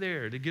means that over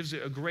there. That gives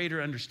it a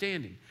greater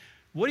understanding.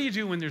 What do you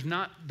do when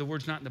the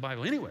word's not in the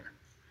Bible anywhere?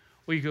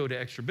 Well, you go to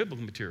extra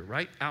biblical material,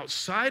 right?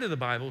 Outside of the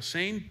Bible,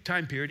 same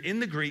time period, in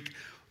the Greek,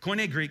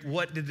 Koine Greek,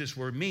 what did this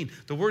word mean?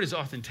 The word is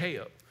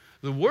authenteo.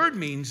 The word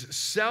means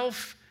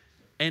self,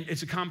 and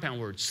it's a compound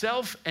word,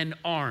 self and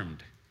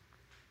armed.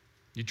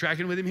 You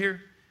tracking with him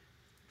here?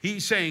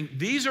 He's saying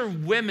these are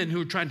women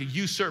who are trying to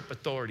usurp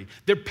authority.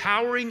 They're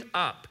powering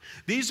up.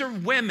 These are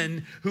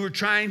women who are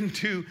trying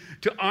to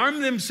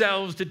arm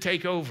themselves to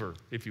take over,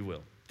 if you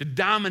will, to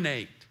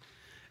dominate.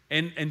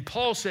 And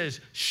Paul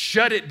says,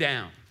 shut it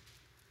down.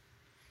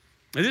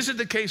 And this is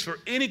the case for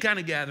any kind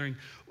of gathering.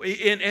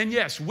 And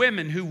yes,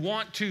 women who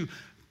want to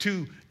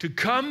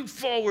come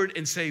forward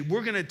and say,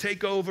 we're going to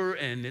take over,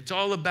 and it's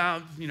all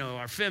about,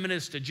 our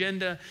feminist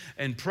agenda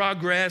and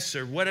progress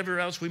or whatever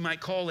else we might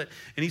call it.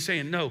 And he's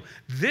saying, no,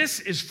 this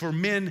is for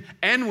men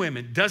and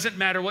women. Doesn't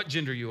matter what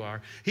gender you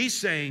are. He's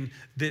saying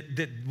that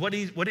what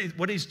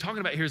he's talking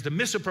about here is the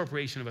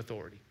misappropriation of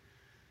authority.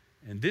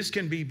 And this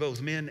can be both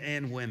men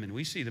and women.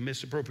 We see the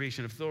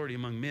misappropriation of authority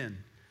among men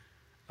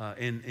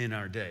in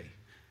our day.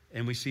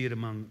 And we see it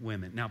among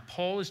women. Now,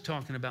 Paul is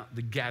talking about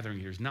the gathering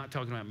here. He's not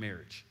talking about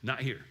marriage. Not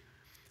here.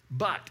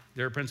 But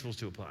there are principles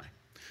to apply.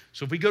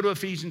 So if we go to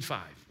Ephesians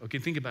 5, okay,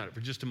 think about it for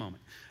just a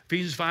moment.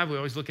 Ephesians 5, we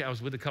always look at, I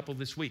was with a couple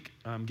this week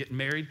getting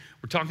married.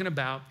 We're talking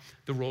about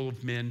the role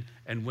of men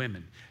and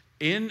women.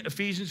 in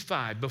Ephesians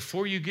 5,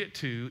 before you get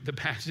to the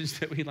passage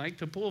that we like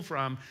to pull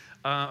from,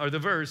 or the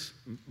verse,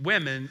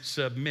 women,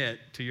 submit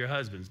to your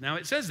husbands. Now,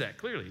 it says that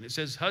clearly. And it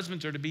says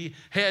husbands are to be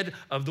head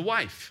of the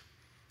wife,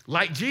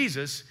 like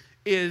Jesus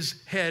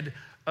is head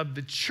of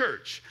the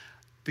church.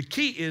 The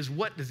key is,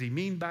 what does he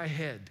mean by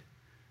head?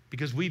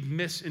 Because we've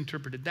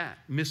misinterpreted that,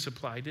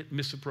 misapplied it,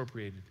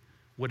 misappropriated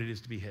what it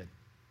is to be head.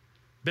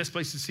 Best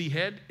place to see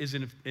head is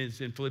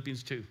in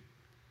Philippians 2.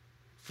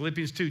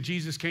 Philippians 2,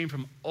 Jesus came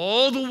from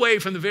all the way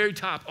from the very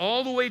top,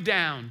 all the way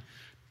down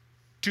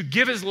to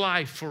give his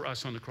life for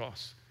us on the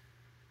cross.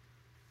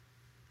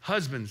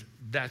 Husbands,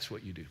 that's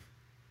what you do.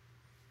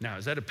 Now,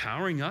 is that a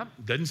powering up?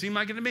 Doesn't seem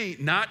like it to me.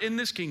 Not in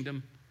this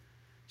kingdom.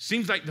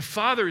 Seems like the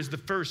father is the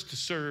first to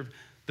serve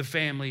the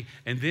family.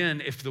 And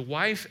then if the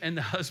wife and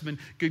the husband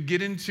could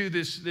get into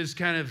this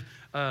kind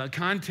of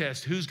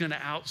contest, who's going to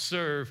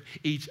outserve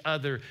each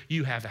other,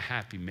 you have a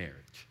happy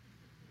marriage.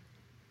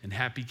 And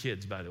happy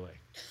kids, by the way.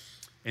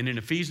 And in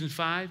Ephesians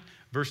 5,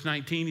 verse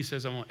 19, he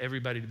says, I want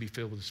everybody to be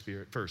filled with the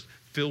Spirit first.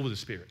 Filled with the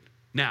Spirit.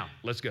 Now,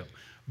 let's go.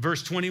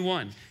 Verse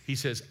 21, he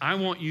says, I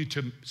want you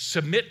to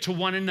submit to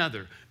one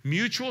another.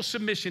 Mutual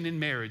submission in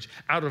marriage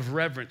out of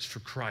reverence for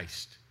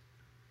Christ.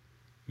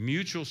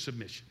 Mutual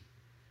submission.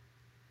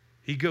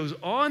 He goes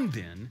on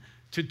then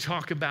to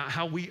talk about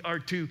how we are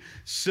to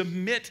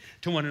submit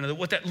to one another,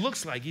 what that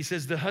looks like. He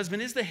says the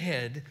husband is the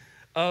head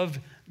of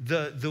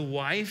the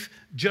wife,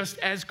 just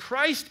as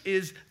Christ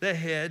is the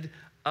head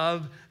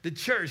of the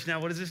church. Now,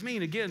 what does this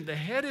mean? Again, the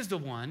head is the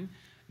one,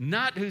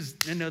 not who's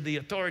the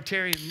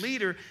authoritarian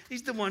leader.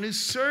 He's the one who's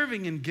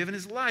serving and giving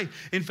his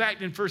life. In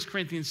fact, in 1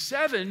 Corinthians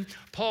 7,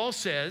 Paul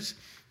says,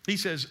 he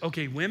says,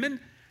 okay, women,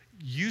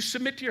 you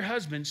submit to your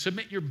husband,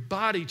 submit your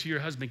body to your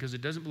husband because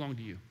it doesn't belong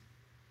to you.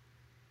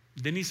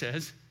 Then he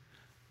says,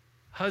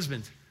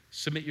 husbands,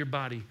 submit your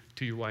body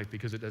to your wife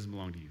because it doesn't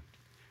belong to you.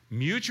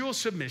 Mutual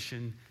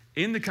submission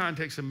in the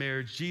context of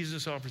marriage,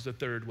 Jesus offers a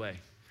third way.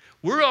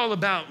 We're all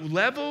about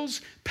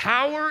levels,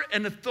 power,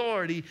 and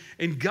authority.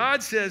 And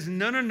God says,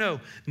 no,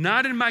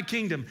 not in my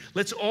kingdom.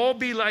 Let's all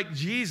be like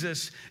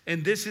Jesus.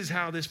 And this is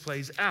how this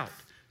plays out.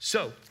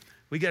 So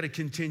we got to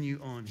continue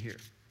on here.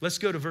 Let's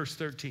go to verse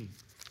 13.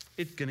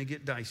 It's going to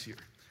get dicier.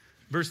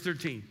 Verse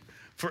 13.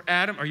 For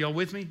Adam, are y'all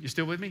with me? You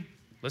still with me?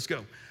 Let's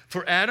go.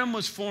 For Adam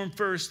was formed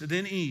first,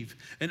 then Eve.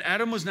 And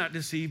Adam was not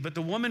deceived, but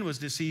the woman was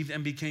deceived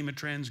and became a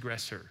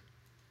transgressor.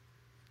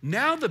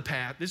 Now the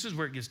path, this is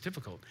where it gets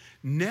difficult.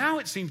 Now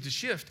it seems to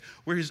shift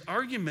where his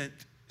argument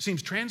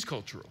seems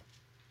transcultural.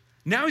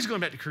 Now he's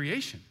going back to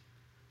creation.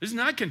 This is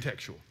not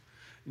contextual.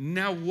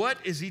 Now what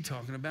is he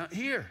talking about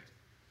here?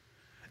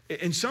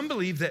 And some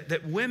believe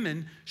that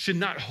women should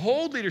not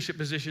hold leadership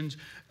positions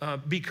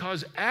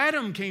because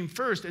Adam came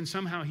first and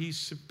somehow he's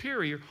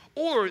superior.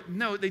 Or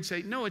no, they'd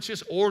say, no, it's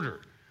just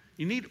order.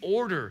 You need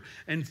order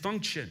and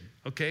function,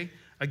 okay?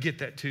 I get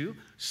that too.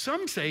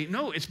 Some say,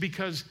 no, it's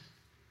because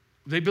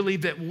they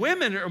believe that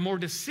women are more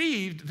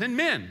deceived than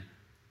men,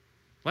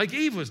 like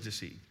Eve was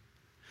deceived.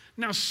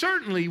 Now,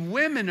 certainly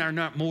women are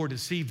not more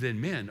deceived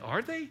than men,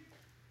 are they?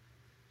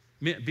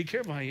 Men, be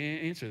careful how you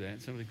answer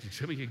that. Some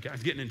of you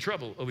guys getting in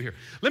trouble over here.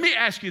 Let me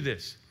ask you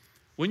this.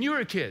 When you were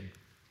a kid,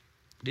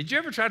 did you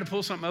ever try to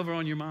pull something over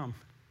on your mom?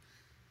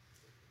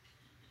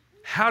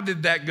 How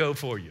did that go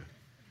for you?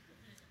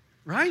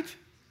 Right?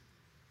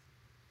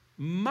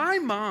 My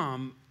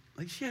mom,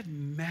 she had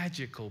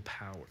magical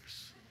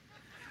powers.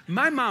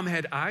 My mom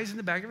had eyes in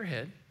the back of her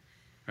head,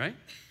 right?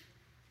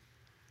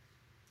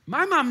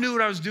 My mom knew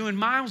what I was doing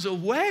miles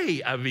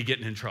away. I would be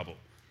getting in trouble.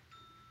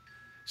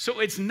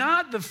 So it's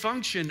not the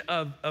function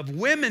of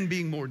women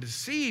being more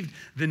deceived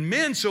than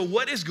men. So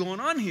what is going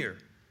on here?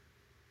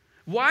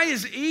 Why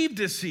is Eve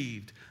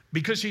deceived?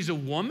 Because she's a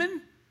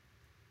woman?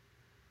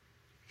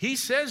 He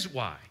says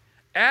why.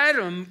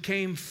 Adam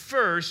came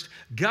first.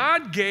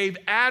 God gave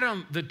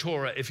Adam the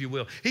Torah, if you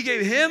will. He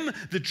gave him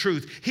the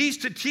truth. He's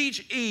to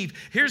teach Eve.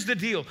 Here's the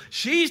deal.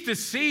 She's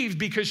deceived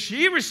because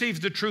she receives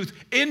the truth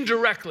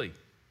indirectly.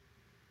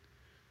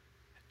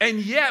 And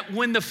yet,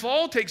 when the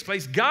fall takes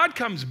place, God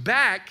comes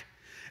back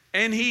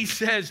and he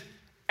says,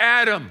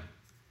 Adam,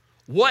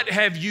 what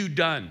have you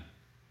done?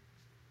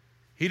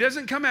 He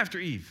doesn't come after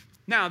Eve.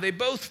 Now, they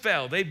both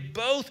fell. They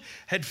both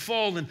had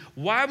fallen.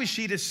 Why was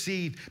she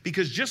deceived?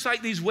 Because just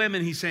like these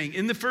women, he's saying,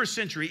 in the first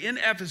century, in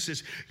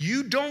Ephesus,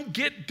 you don't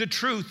get the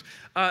truth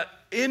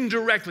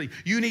indirectly.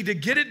 You need to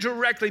get it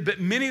directly, but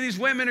many of these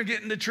women are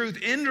getting the truth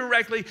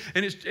indirectly.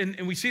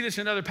 And we see this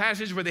in other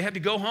passages where they had to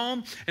go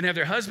home and have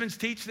their husbands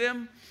teach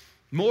them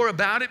more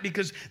about it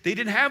because they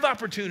didn't have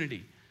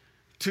opportunity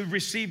to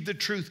receive the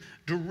truth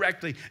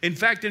directly. In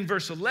fact, in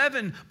verse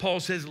 11, Paul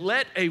says,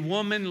 let a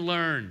woman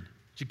learn.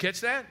 Did you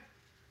catch that?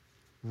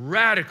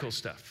 Radical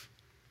stuff.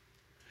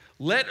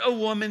 Let a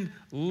woman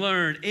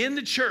learn. In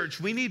the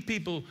church, we need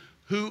people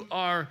who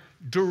are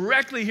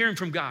directly hearing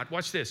from God.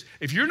 Watch this.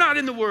 If you're not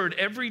in the Word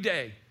every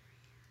day,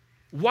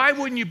 why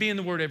wouldn't you be in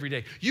the Word every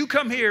day? You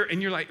come here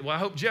and you're like, well, I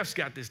hope Jeff's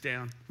got this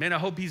down. Man, I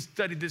hope he's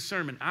studied this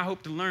sermon. I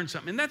hope to learn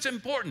something. And that's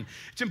important.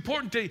 It's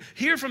important to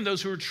hear from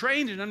those who are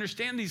trained and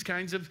understand these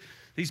kinds of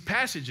these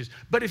passages.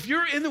 But if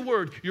you're in the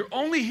Word, you're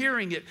only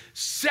hearing it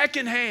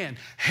secondhand,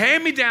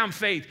 hand-me-down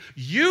faith,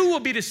 you will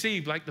be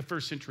deceived like the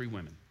first century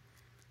women.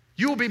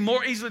 You will be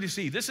more easily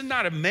deceived. This is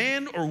not a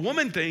man or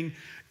woman thing.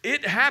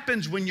 It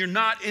happens when you're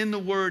not in the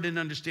Word and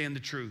understand the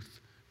truth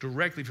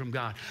directly from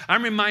God.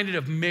 I'm reminded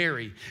of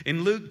Mary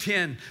in Luke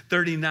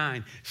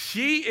 10:39.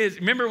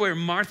 Remember where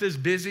Martha's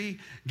busy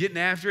getting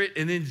after it,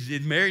 and then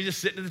Mary just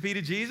sitting at the feet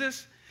of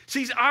Jesus?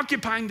 She's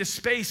occupying the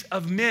space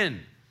of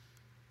men.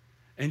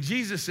 And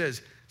Jesus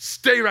says,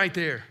 stay right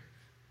there.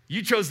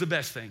 You chose the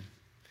best thing.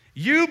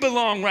 You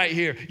belong right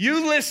here.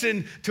 You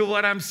listen to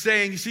what I'm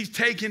saying. She's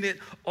taking it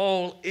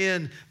all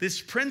in.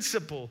 This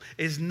principle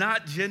is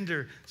not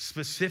gender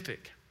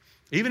specific.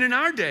 Even in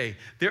our day,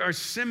 there are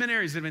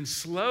seminaries that have been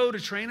slow to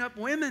train up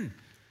women.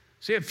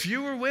 So you have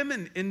fewer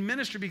women in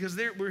ministry because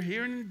we're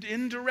hearing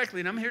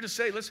indirectly. And I'm here to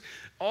say,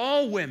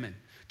 all women,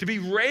 to be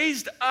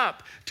raised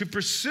up to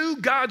pursue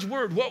God's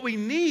word. What we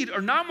need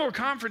are not more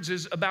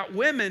conferences about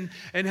women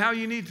and how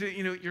you need to,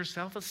 your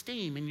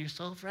self-esteem and you're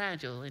so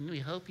fragile and we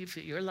hope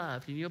you're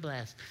loved and you're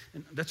blessed.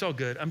 And that's all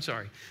good. I'm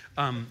sorry.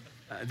 That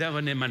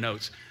wasn't in my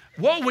notes.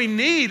 What we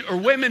need are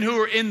women who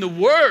are in the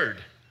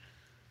word,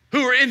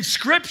 who are in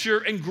scripture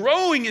and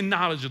growing in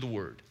knowledge of the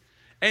word.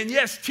 And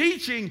yes,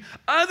 teaching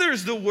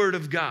others the word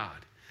of God.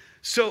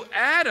 So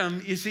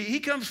Adam, you see, he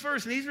comes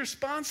first and he's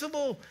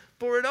responsible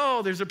for it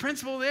all. There's a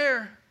principle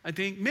there. I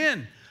think,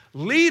 men,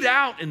 lead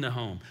out in the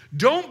home.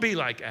 Don't be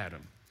like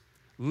Adam.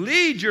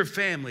 Lead your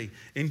family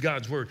in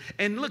God's word.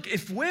 And look,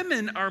 if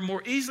women are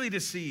more easily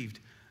deceived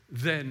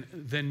than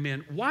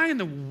men, why in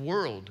the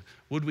world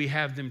would we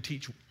have them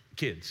teach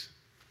kids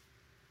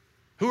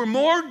who are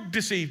more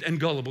deceived and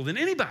gullible than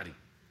anybody?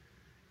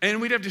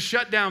 And we'd have to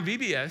shut down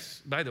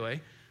VBS, by the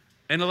way,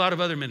 and a lot of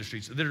other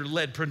ministries that are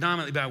led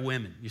predominantly by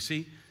women, you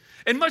see?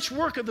 And much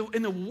work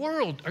in the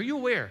world, are you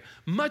aware?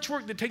 Much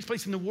work that takes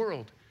place in the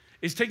world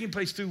is taking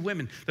place through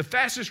women. The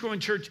fastest growing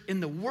church in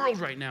the world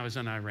right now is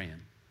in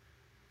Iran,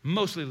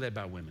 mostly led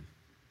by women.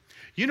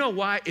 You know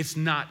why? It's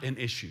not an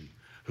issue.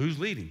 Who's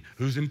leading?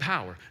 Who's in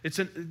power?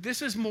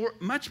 This is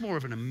much more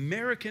of an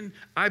American,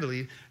 I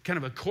believe, kind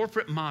of a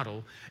corporate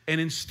model.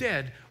 And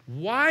instead,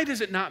 why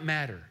does it not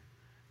matter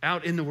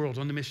out in the world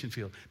on the mission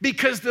field?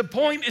 Because the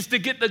point is to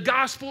get the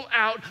gospel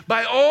out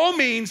by all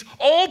means,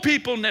 all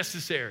people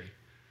necessary.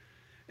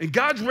 And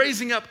God's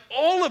raising up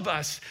all of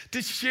us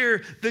to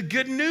share the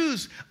good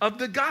news of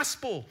the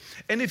gospel.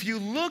 And if you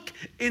look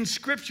in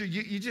Scripture,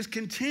 you just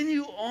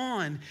continue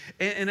on.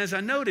 And as I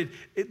noted,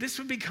 this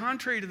would be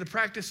contrary to the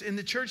practice in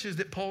the churches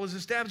that Paul has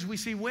established. We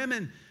see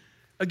women,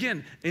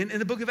 again, in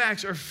the book of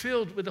Acts, are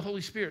filled with the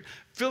Holy Spirit.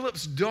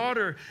 Philip's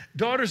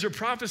daughters are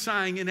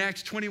prophesying in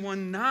Acts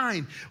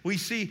 21:9. We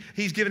see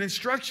he's given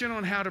instruction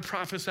on how to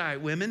prophesy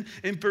women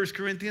in 1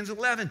 Corinthians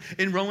 11.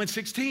 In Romans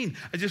 16,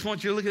 I just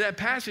want you to look at that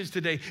passage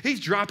today. He's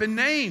dropping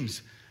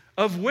names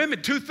of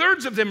women.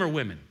 2/3 of them are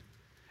women.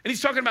 And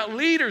he's talking about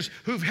leaders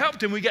who've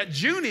helped him. We got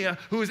Junia,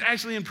 who was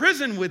actually in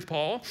prison with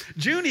Paul.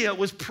 Junia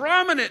was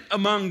prominent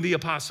among the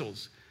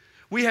apostles.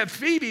 We have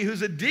Phoebe,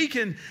 who's a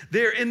deacon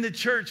there in the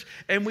church.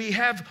 And we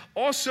have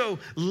also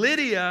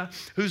Lydia,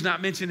 who's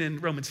not mentioned in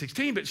Romans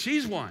 16, but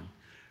she's one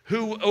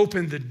who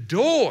opened the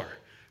door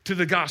to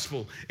the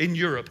gospel in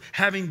Europe,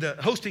 hosting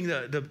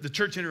the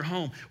church in her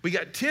home. We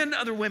got 10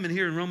 other women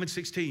here in Romans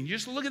 16.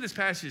 Just look at this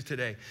passage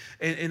today.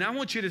 And I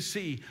want you to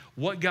see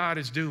what God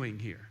is doing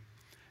here.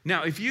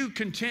 Now, if you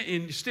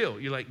continue, and still,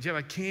 you're like, Jeff,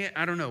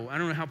 I don't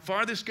know how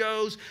far this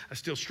goes. I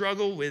still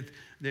struggle with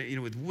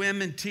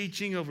women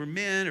teaching over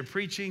men or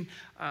preaching.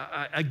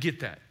 I get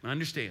that. I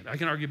understand. I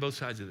can argue both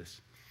sides of this.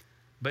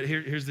 But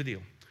here's the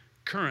deal.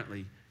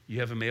 Currently, you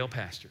have a male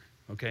pastor,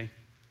 okay?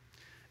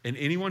 And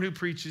anyone who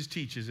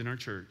teaches in our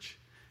church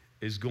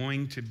is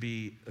going to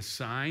be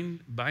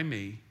assigned by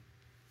me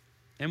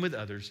and with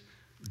others,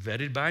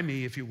 vetted by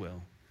me, if you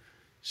will.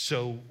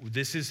 So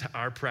this is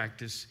our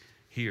practice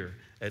here,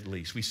 at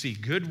least. We see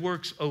good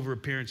works over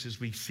appearances.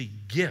 We see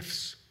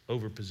gifts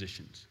over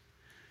positions.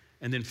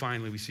 And then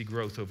finally, we see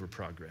growth over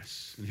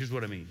progress. And here's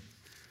what I mean.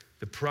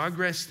 The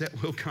progress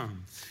that will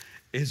come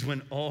is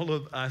when all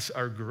of us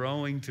are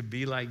growing to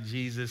be like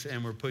Jesus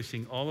and we're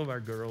pushing all of our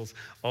girls,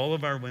 all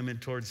of our women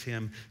towards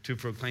him to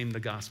proclaim the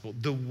gospel.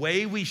 The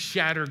way we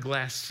shatter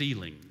glass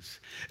ceilings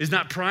is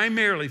not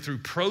primarily through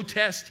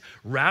protest,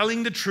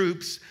 rallying the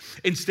troops.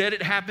 Instead,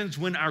 it happens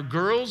when our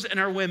girls and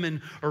our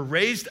women are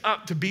raised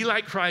up to be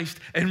like Christ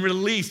and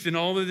released in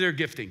all of their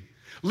gifting,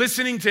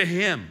 listening to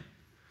him,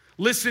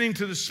 listening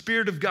to the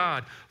Spirit of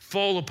God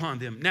fall upon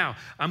them. Now,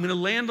 I'm going to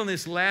land on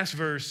this last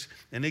verse,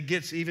 and it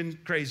gets even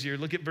crazier.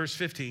 Look at verse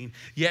 15.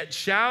 Yet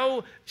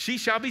she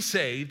shall be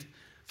saved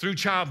through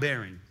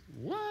childbearing.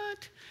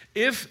 What?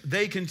 If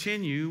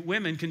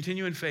women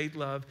continue in faith,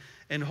 love,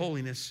 and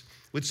holiness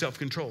with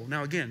self-control.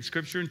 Now again,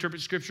 Scripture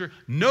interprets Scripture.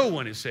 No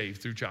one is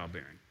saved through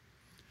childbearing.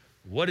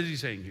 What is he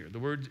saying here? The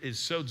word is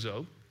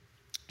sozo.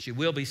 She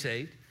will be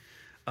saved.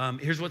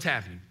 Here's what's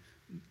happening.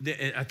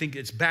 I think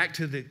it's back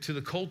to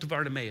the cult of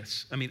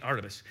Artemis.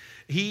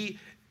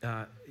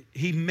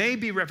 He may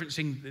be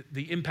referencing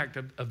the impact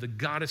of the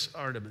goddess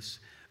Artemis,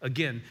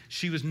 Again,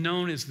 she was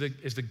known as the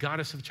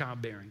goddess of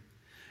childbearing.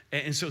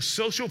 And so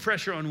social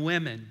pressure on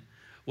women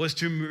was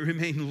to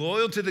remain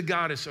loyal to the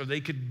goddess or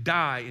they could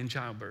die in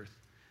childbirth.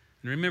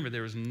 And remember,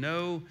 there was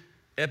no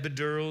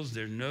epidurals,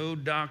 there are no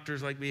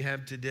doctors like we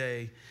have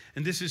today.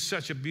 And this is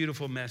such a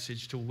beautiful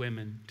message to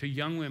women, to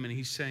young women.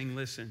 He's saying,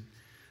 listen,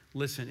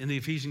 in the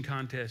Ephesian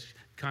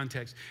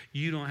context,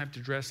 you don't have to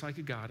dress like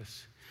a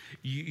goddess.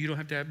 You don't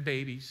have to have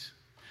babies.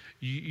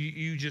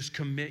 You just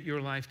commit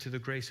your life to the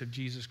grace of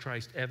Jesus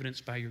Christ,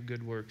 evidenced by your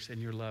good works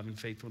and your love and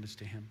faithfulness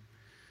to him.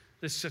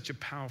 This is such a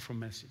powerful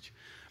message.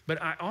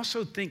 But I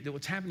also think that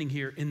what's happening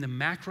here in the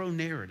macro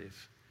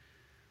narrative,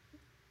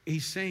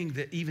 he's saying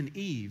that even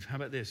Eve, how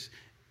about this,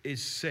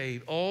 is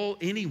saved.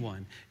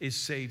 Anyone is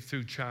saved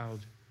through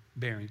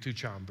childbearing, through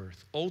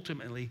childbirth.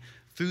 Ultimately,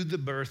 through the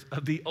birth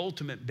of the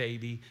ultimate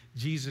baby,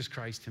 Jesus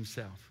Christ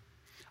himself.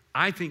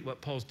 I think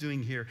what Paul's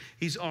doing here,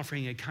 he's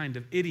offering a kind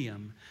of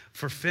idiom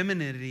for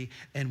femininity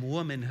and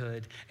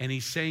womanhood. And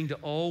he's saying to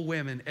all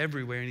women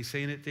everywhere, and he's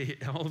saying it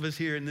to all of us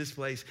here in this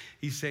place,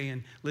 he's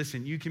saying,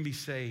 listen, you can be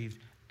saved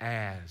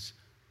as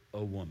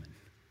a woman.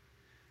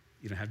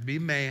 You don't have to be a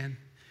man.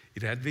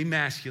 You don't have to be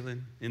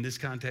masculine in this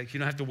context. You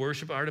don't have to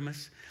worship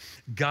Artemis.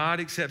 God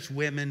accepts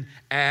women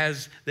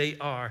as they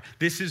are.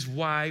 This is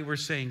why we're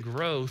saying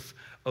growth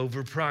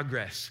over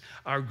progress.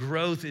 Our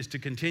growth is to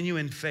continue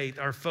in faith.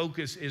 Our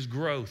focus is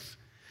growth.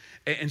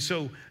 And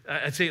so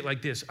I'd say it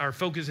like this. Our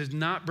focus is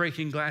not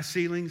breaking glass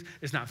ceilings.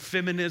 It's not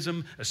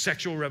feminism, a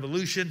sexual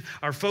revolution.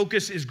 Our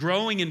focus is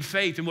growing in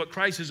faith in what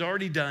Christ has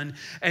already done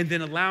and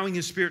then allowing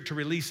his Spirit to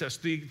release us.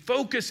 The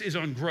focus is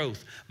on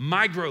growth,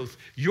 my growth,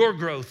 your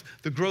growth,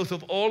 the growth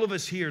of all of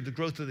us here, the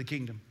growth of the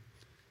kingdom.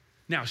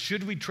 Now,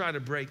 should we try to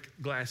break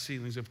glass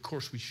ceilings? Of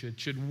course we should.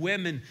 Should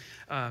women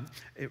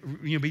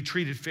be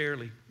treated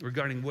fairly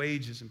regarding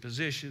wages and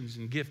positions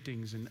and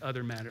giftings and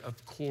other matters?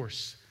 Of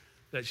course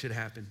that should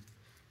happen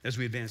as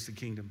we advance the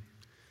kingdom.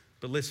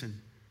 But listen,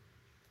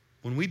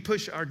 when we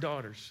push our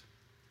daughters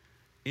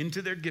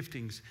into their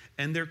giftings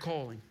and their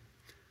calling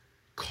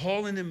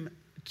them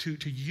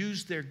to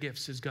use their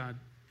gifts as God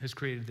has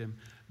created them,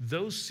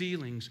 those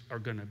ceilings are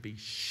going to be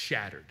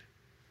shattered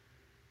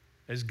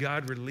as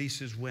God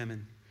releases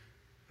women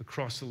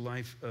across the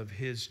life of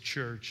his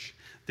church.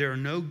 There are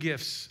no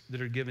gifts that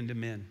are given to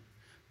men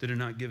that are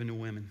not given to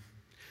women.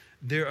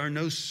 There are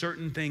no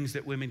certain things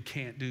that women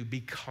can't do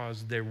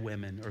because they're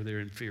women or they're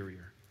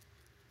inferior.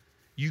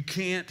 You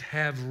can't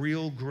have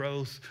real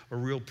growth or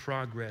real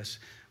progress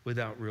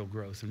without real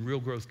growth. And real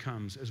growth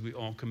comes as we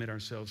all commit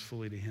ourselves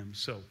fully to him.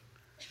 So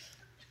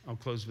I'll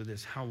close with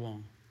this. How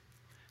long?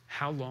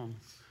 How long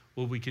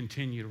will we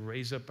continue to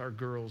raise up our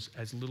girls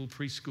as little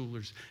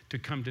preschoolers to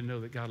come to know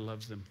that God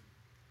loves them?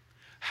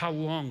 How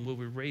long will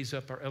we raise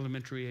up our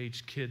elementary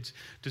age kids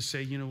to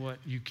say, you know what,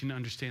 you can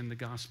understand the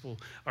gospel?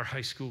 Our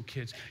high school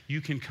kids,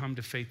 you can come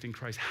to faith in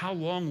Christ. How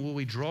long will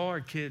we draw our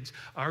kids,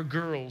 our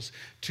girls,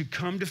 to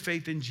come to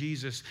faith in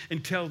Jesus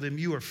and tell them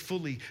you are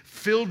fully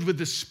filled with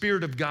the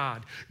Spirit of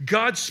God?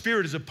 God's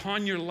Spirit is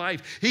upon your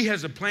life. He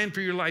has a plan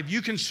for your life.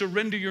 You can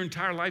surrender your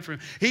entire life for him.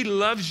 He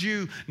loves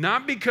you,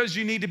 not because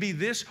you need to be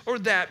this or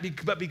that,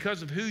 but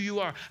because of who you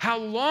are. How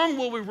long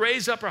will we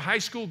raise up our high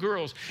school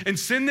girls and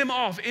send them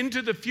off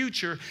into the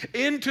future,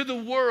 into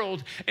the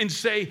world, and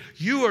say,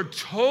 you are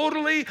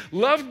totally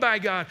loved by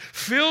God,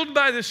 filled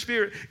by the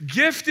Spirit,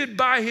 gifted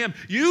by him.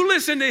 You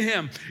listen to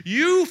him.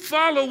 You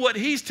follow what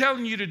he's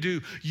telling you to do.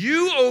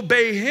 You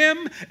obey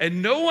him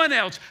and no one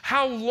else.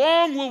 How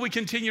long will we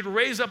continue to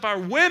raise up our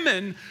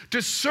women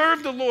to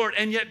serve the Lord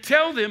and yet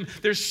tell them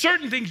there's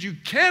certain things you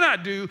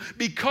cannot do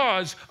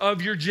because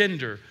of your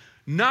gender?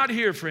 Not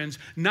here, friends,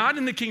 not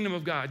in the kingdom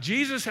of God.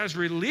 Jesus has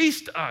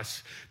released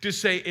us to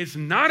say it's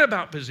not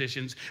about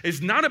positions, it's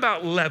not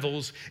about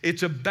levels,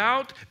 it's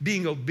about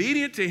being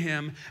obedient to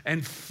him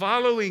and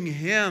following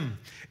him.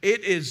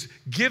 It is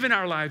giving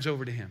our lives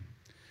over to him.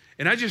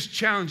 And I just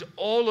challenge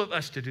all of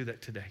us to do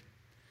that today,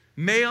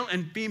 male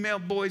and female,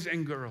 boys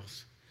and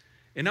girls.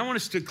 And I want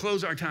us to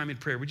close our time in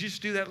prayer. Would you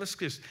just do that? Let's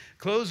just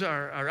close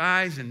our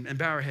eyes and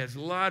bow our heads.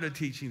 A lot of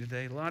teaching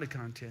today, a lot of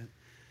content.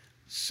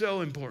 So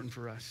important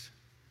for us.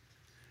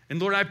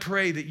 And Lord, I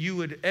pray that you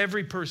would,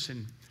 every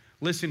person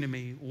listening to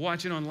me,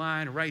 watching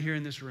online or right here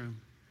in this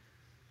room,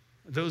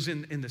 those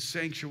in the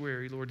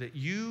sanctuary, Lord, that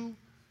you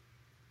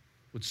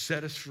would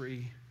set us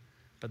free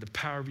by the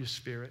power of your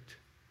Spirit.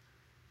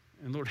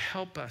 And Lord,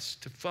 help us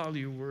to follow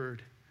your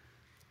word,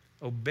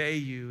 obey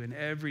you in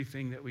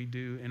everything that we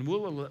do. And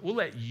we'll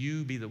let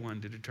you be the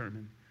one to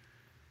determine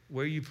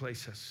where you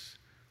place us,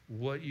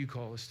 what you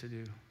call us to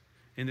do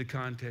in the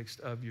context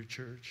of your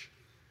church.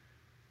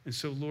 And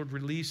so, Lord,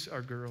 release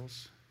our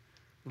girls.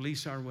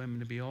 Release our women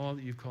to be all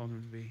that you've called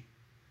them to be.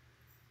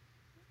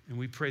 And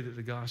we pray that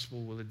the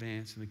gospel will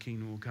advance and the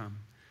kingdom will come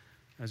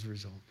as a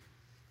result.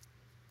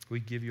 We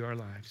give you our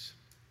lives.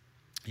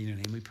 In your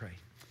name we pray.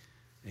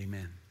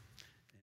 Amen.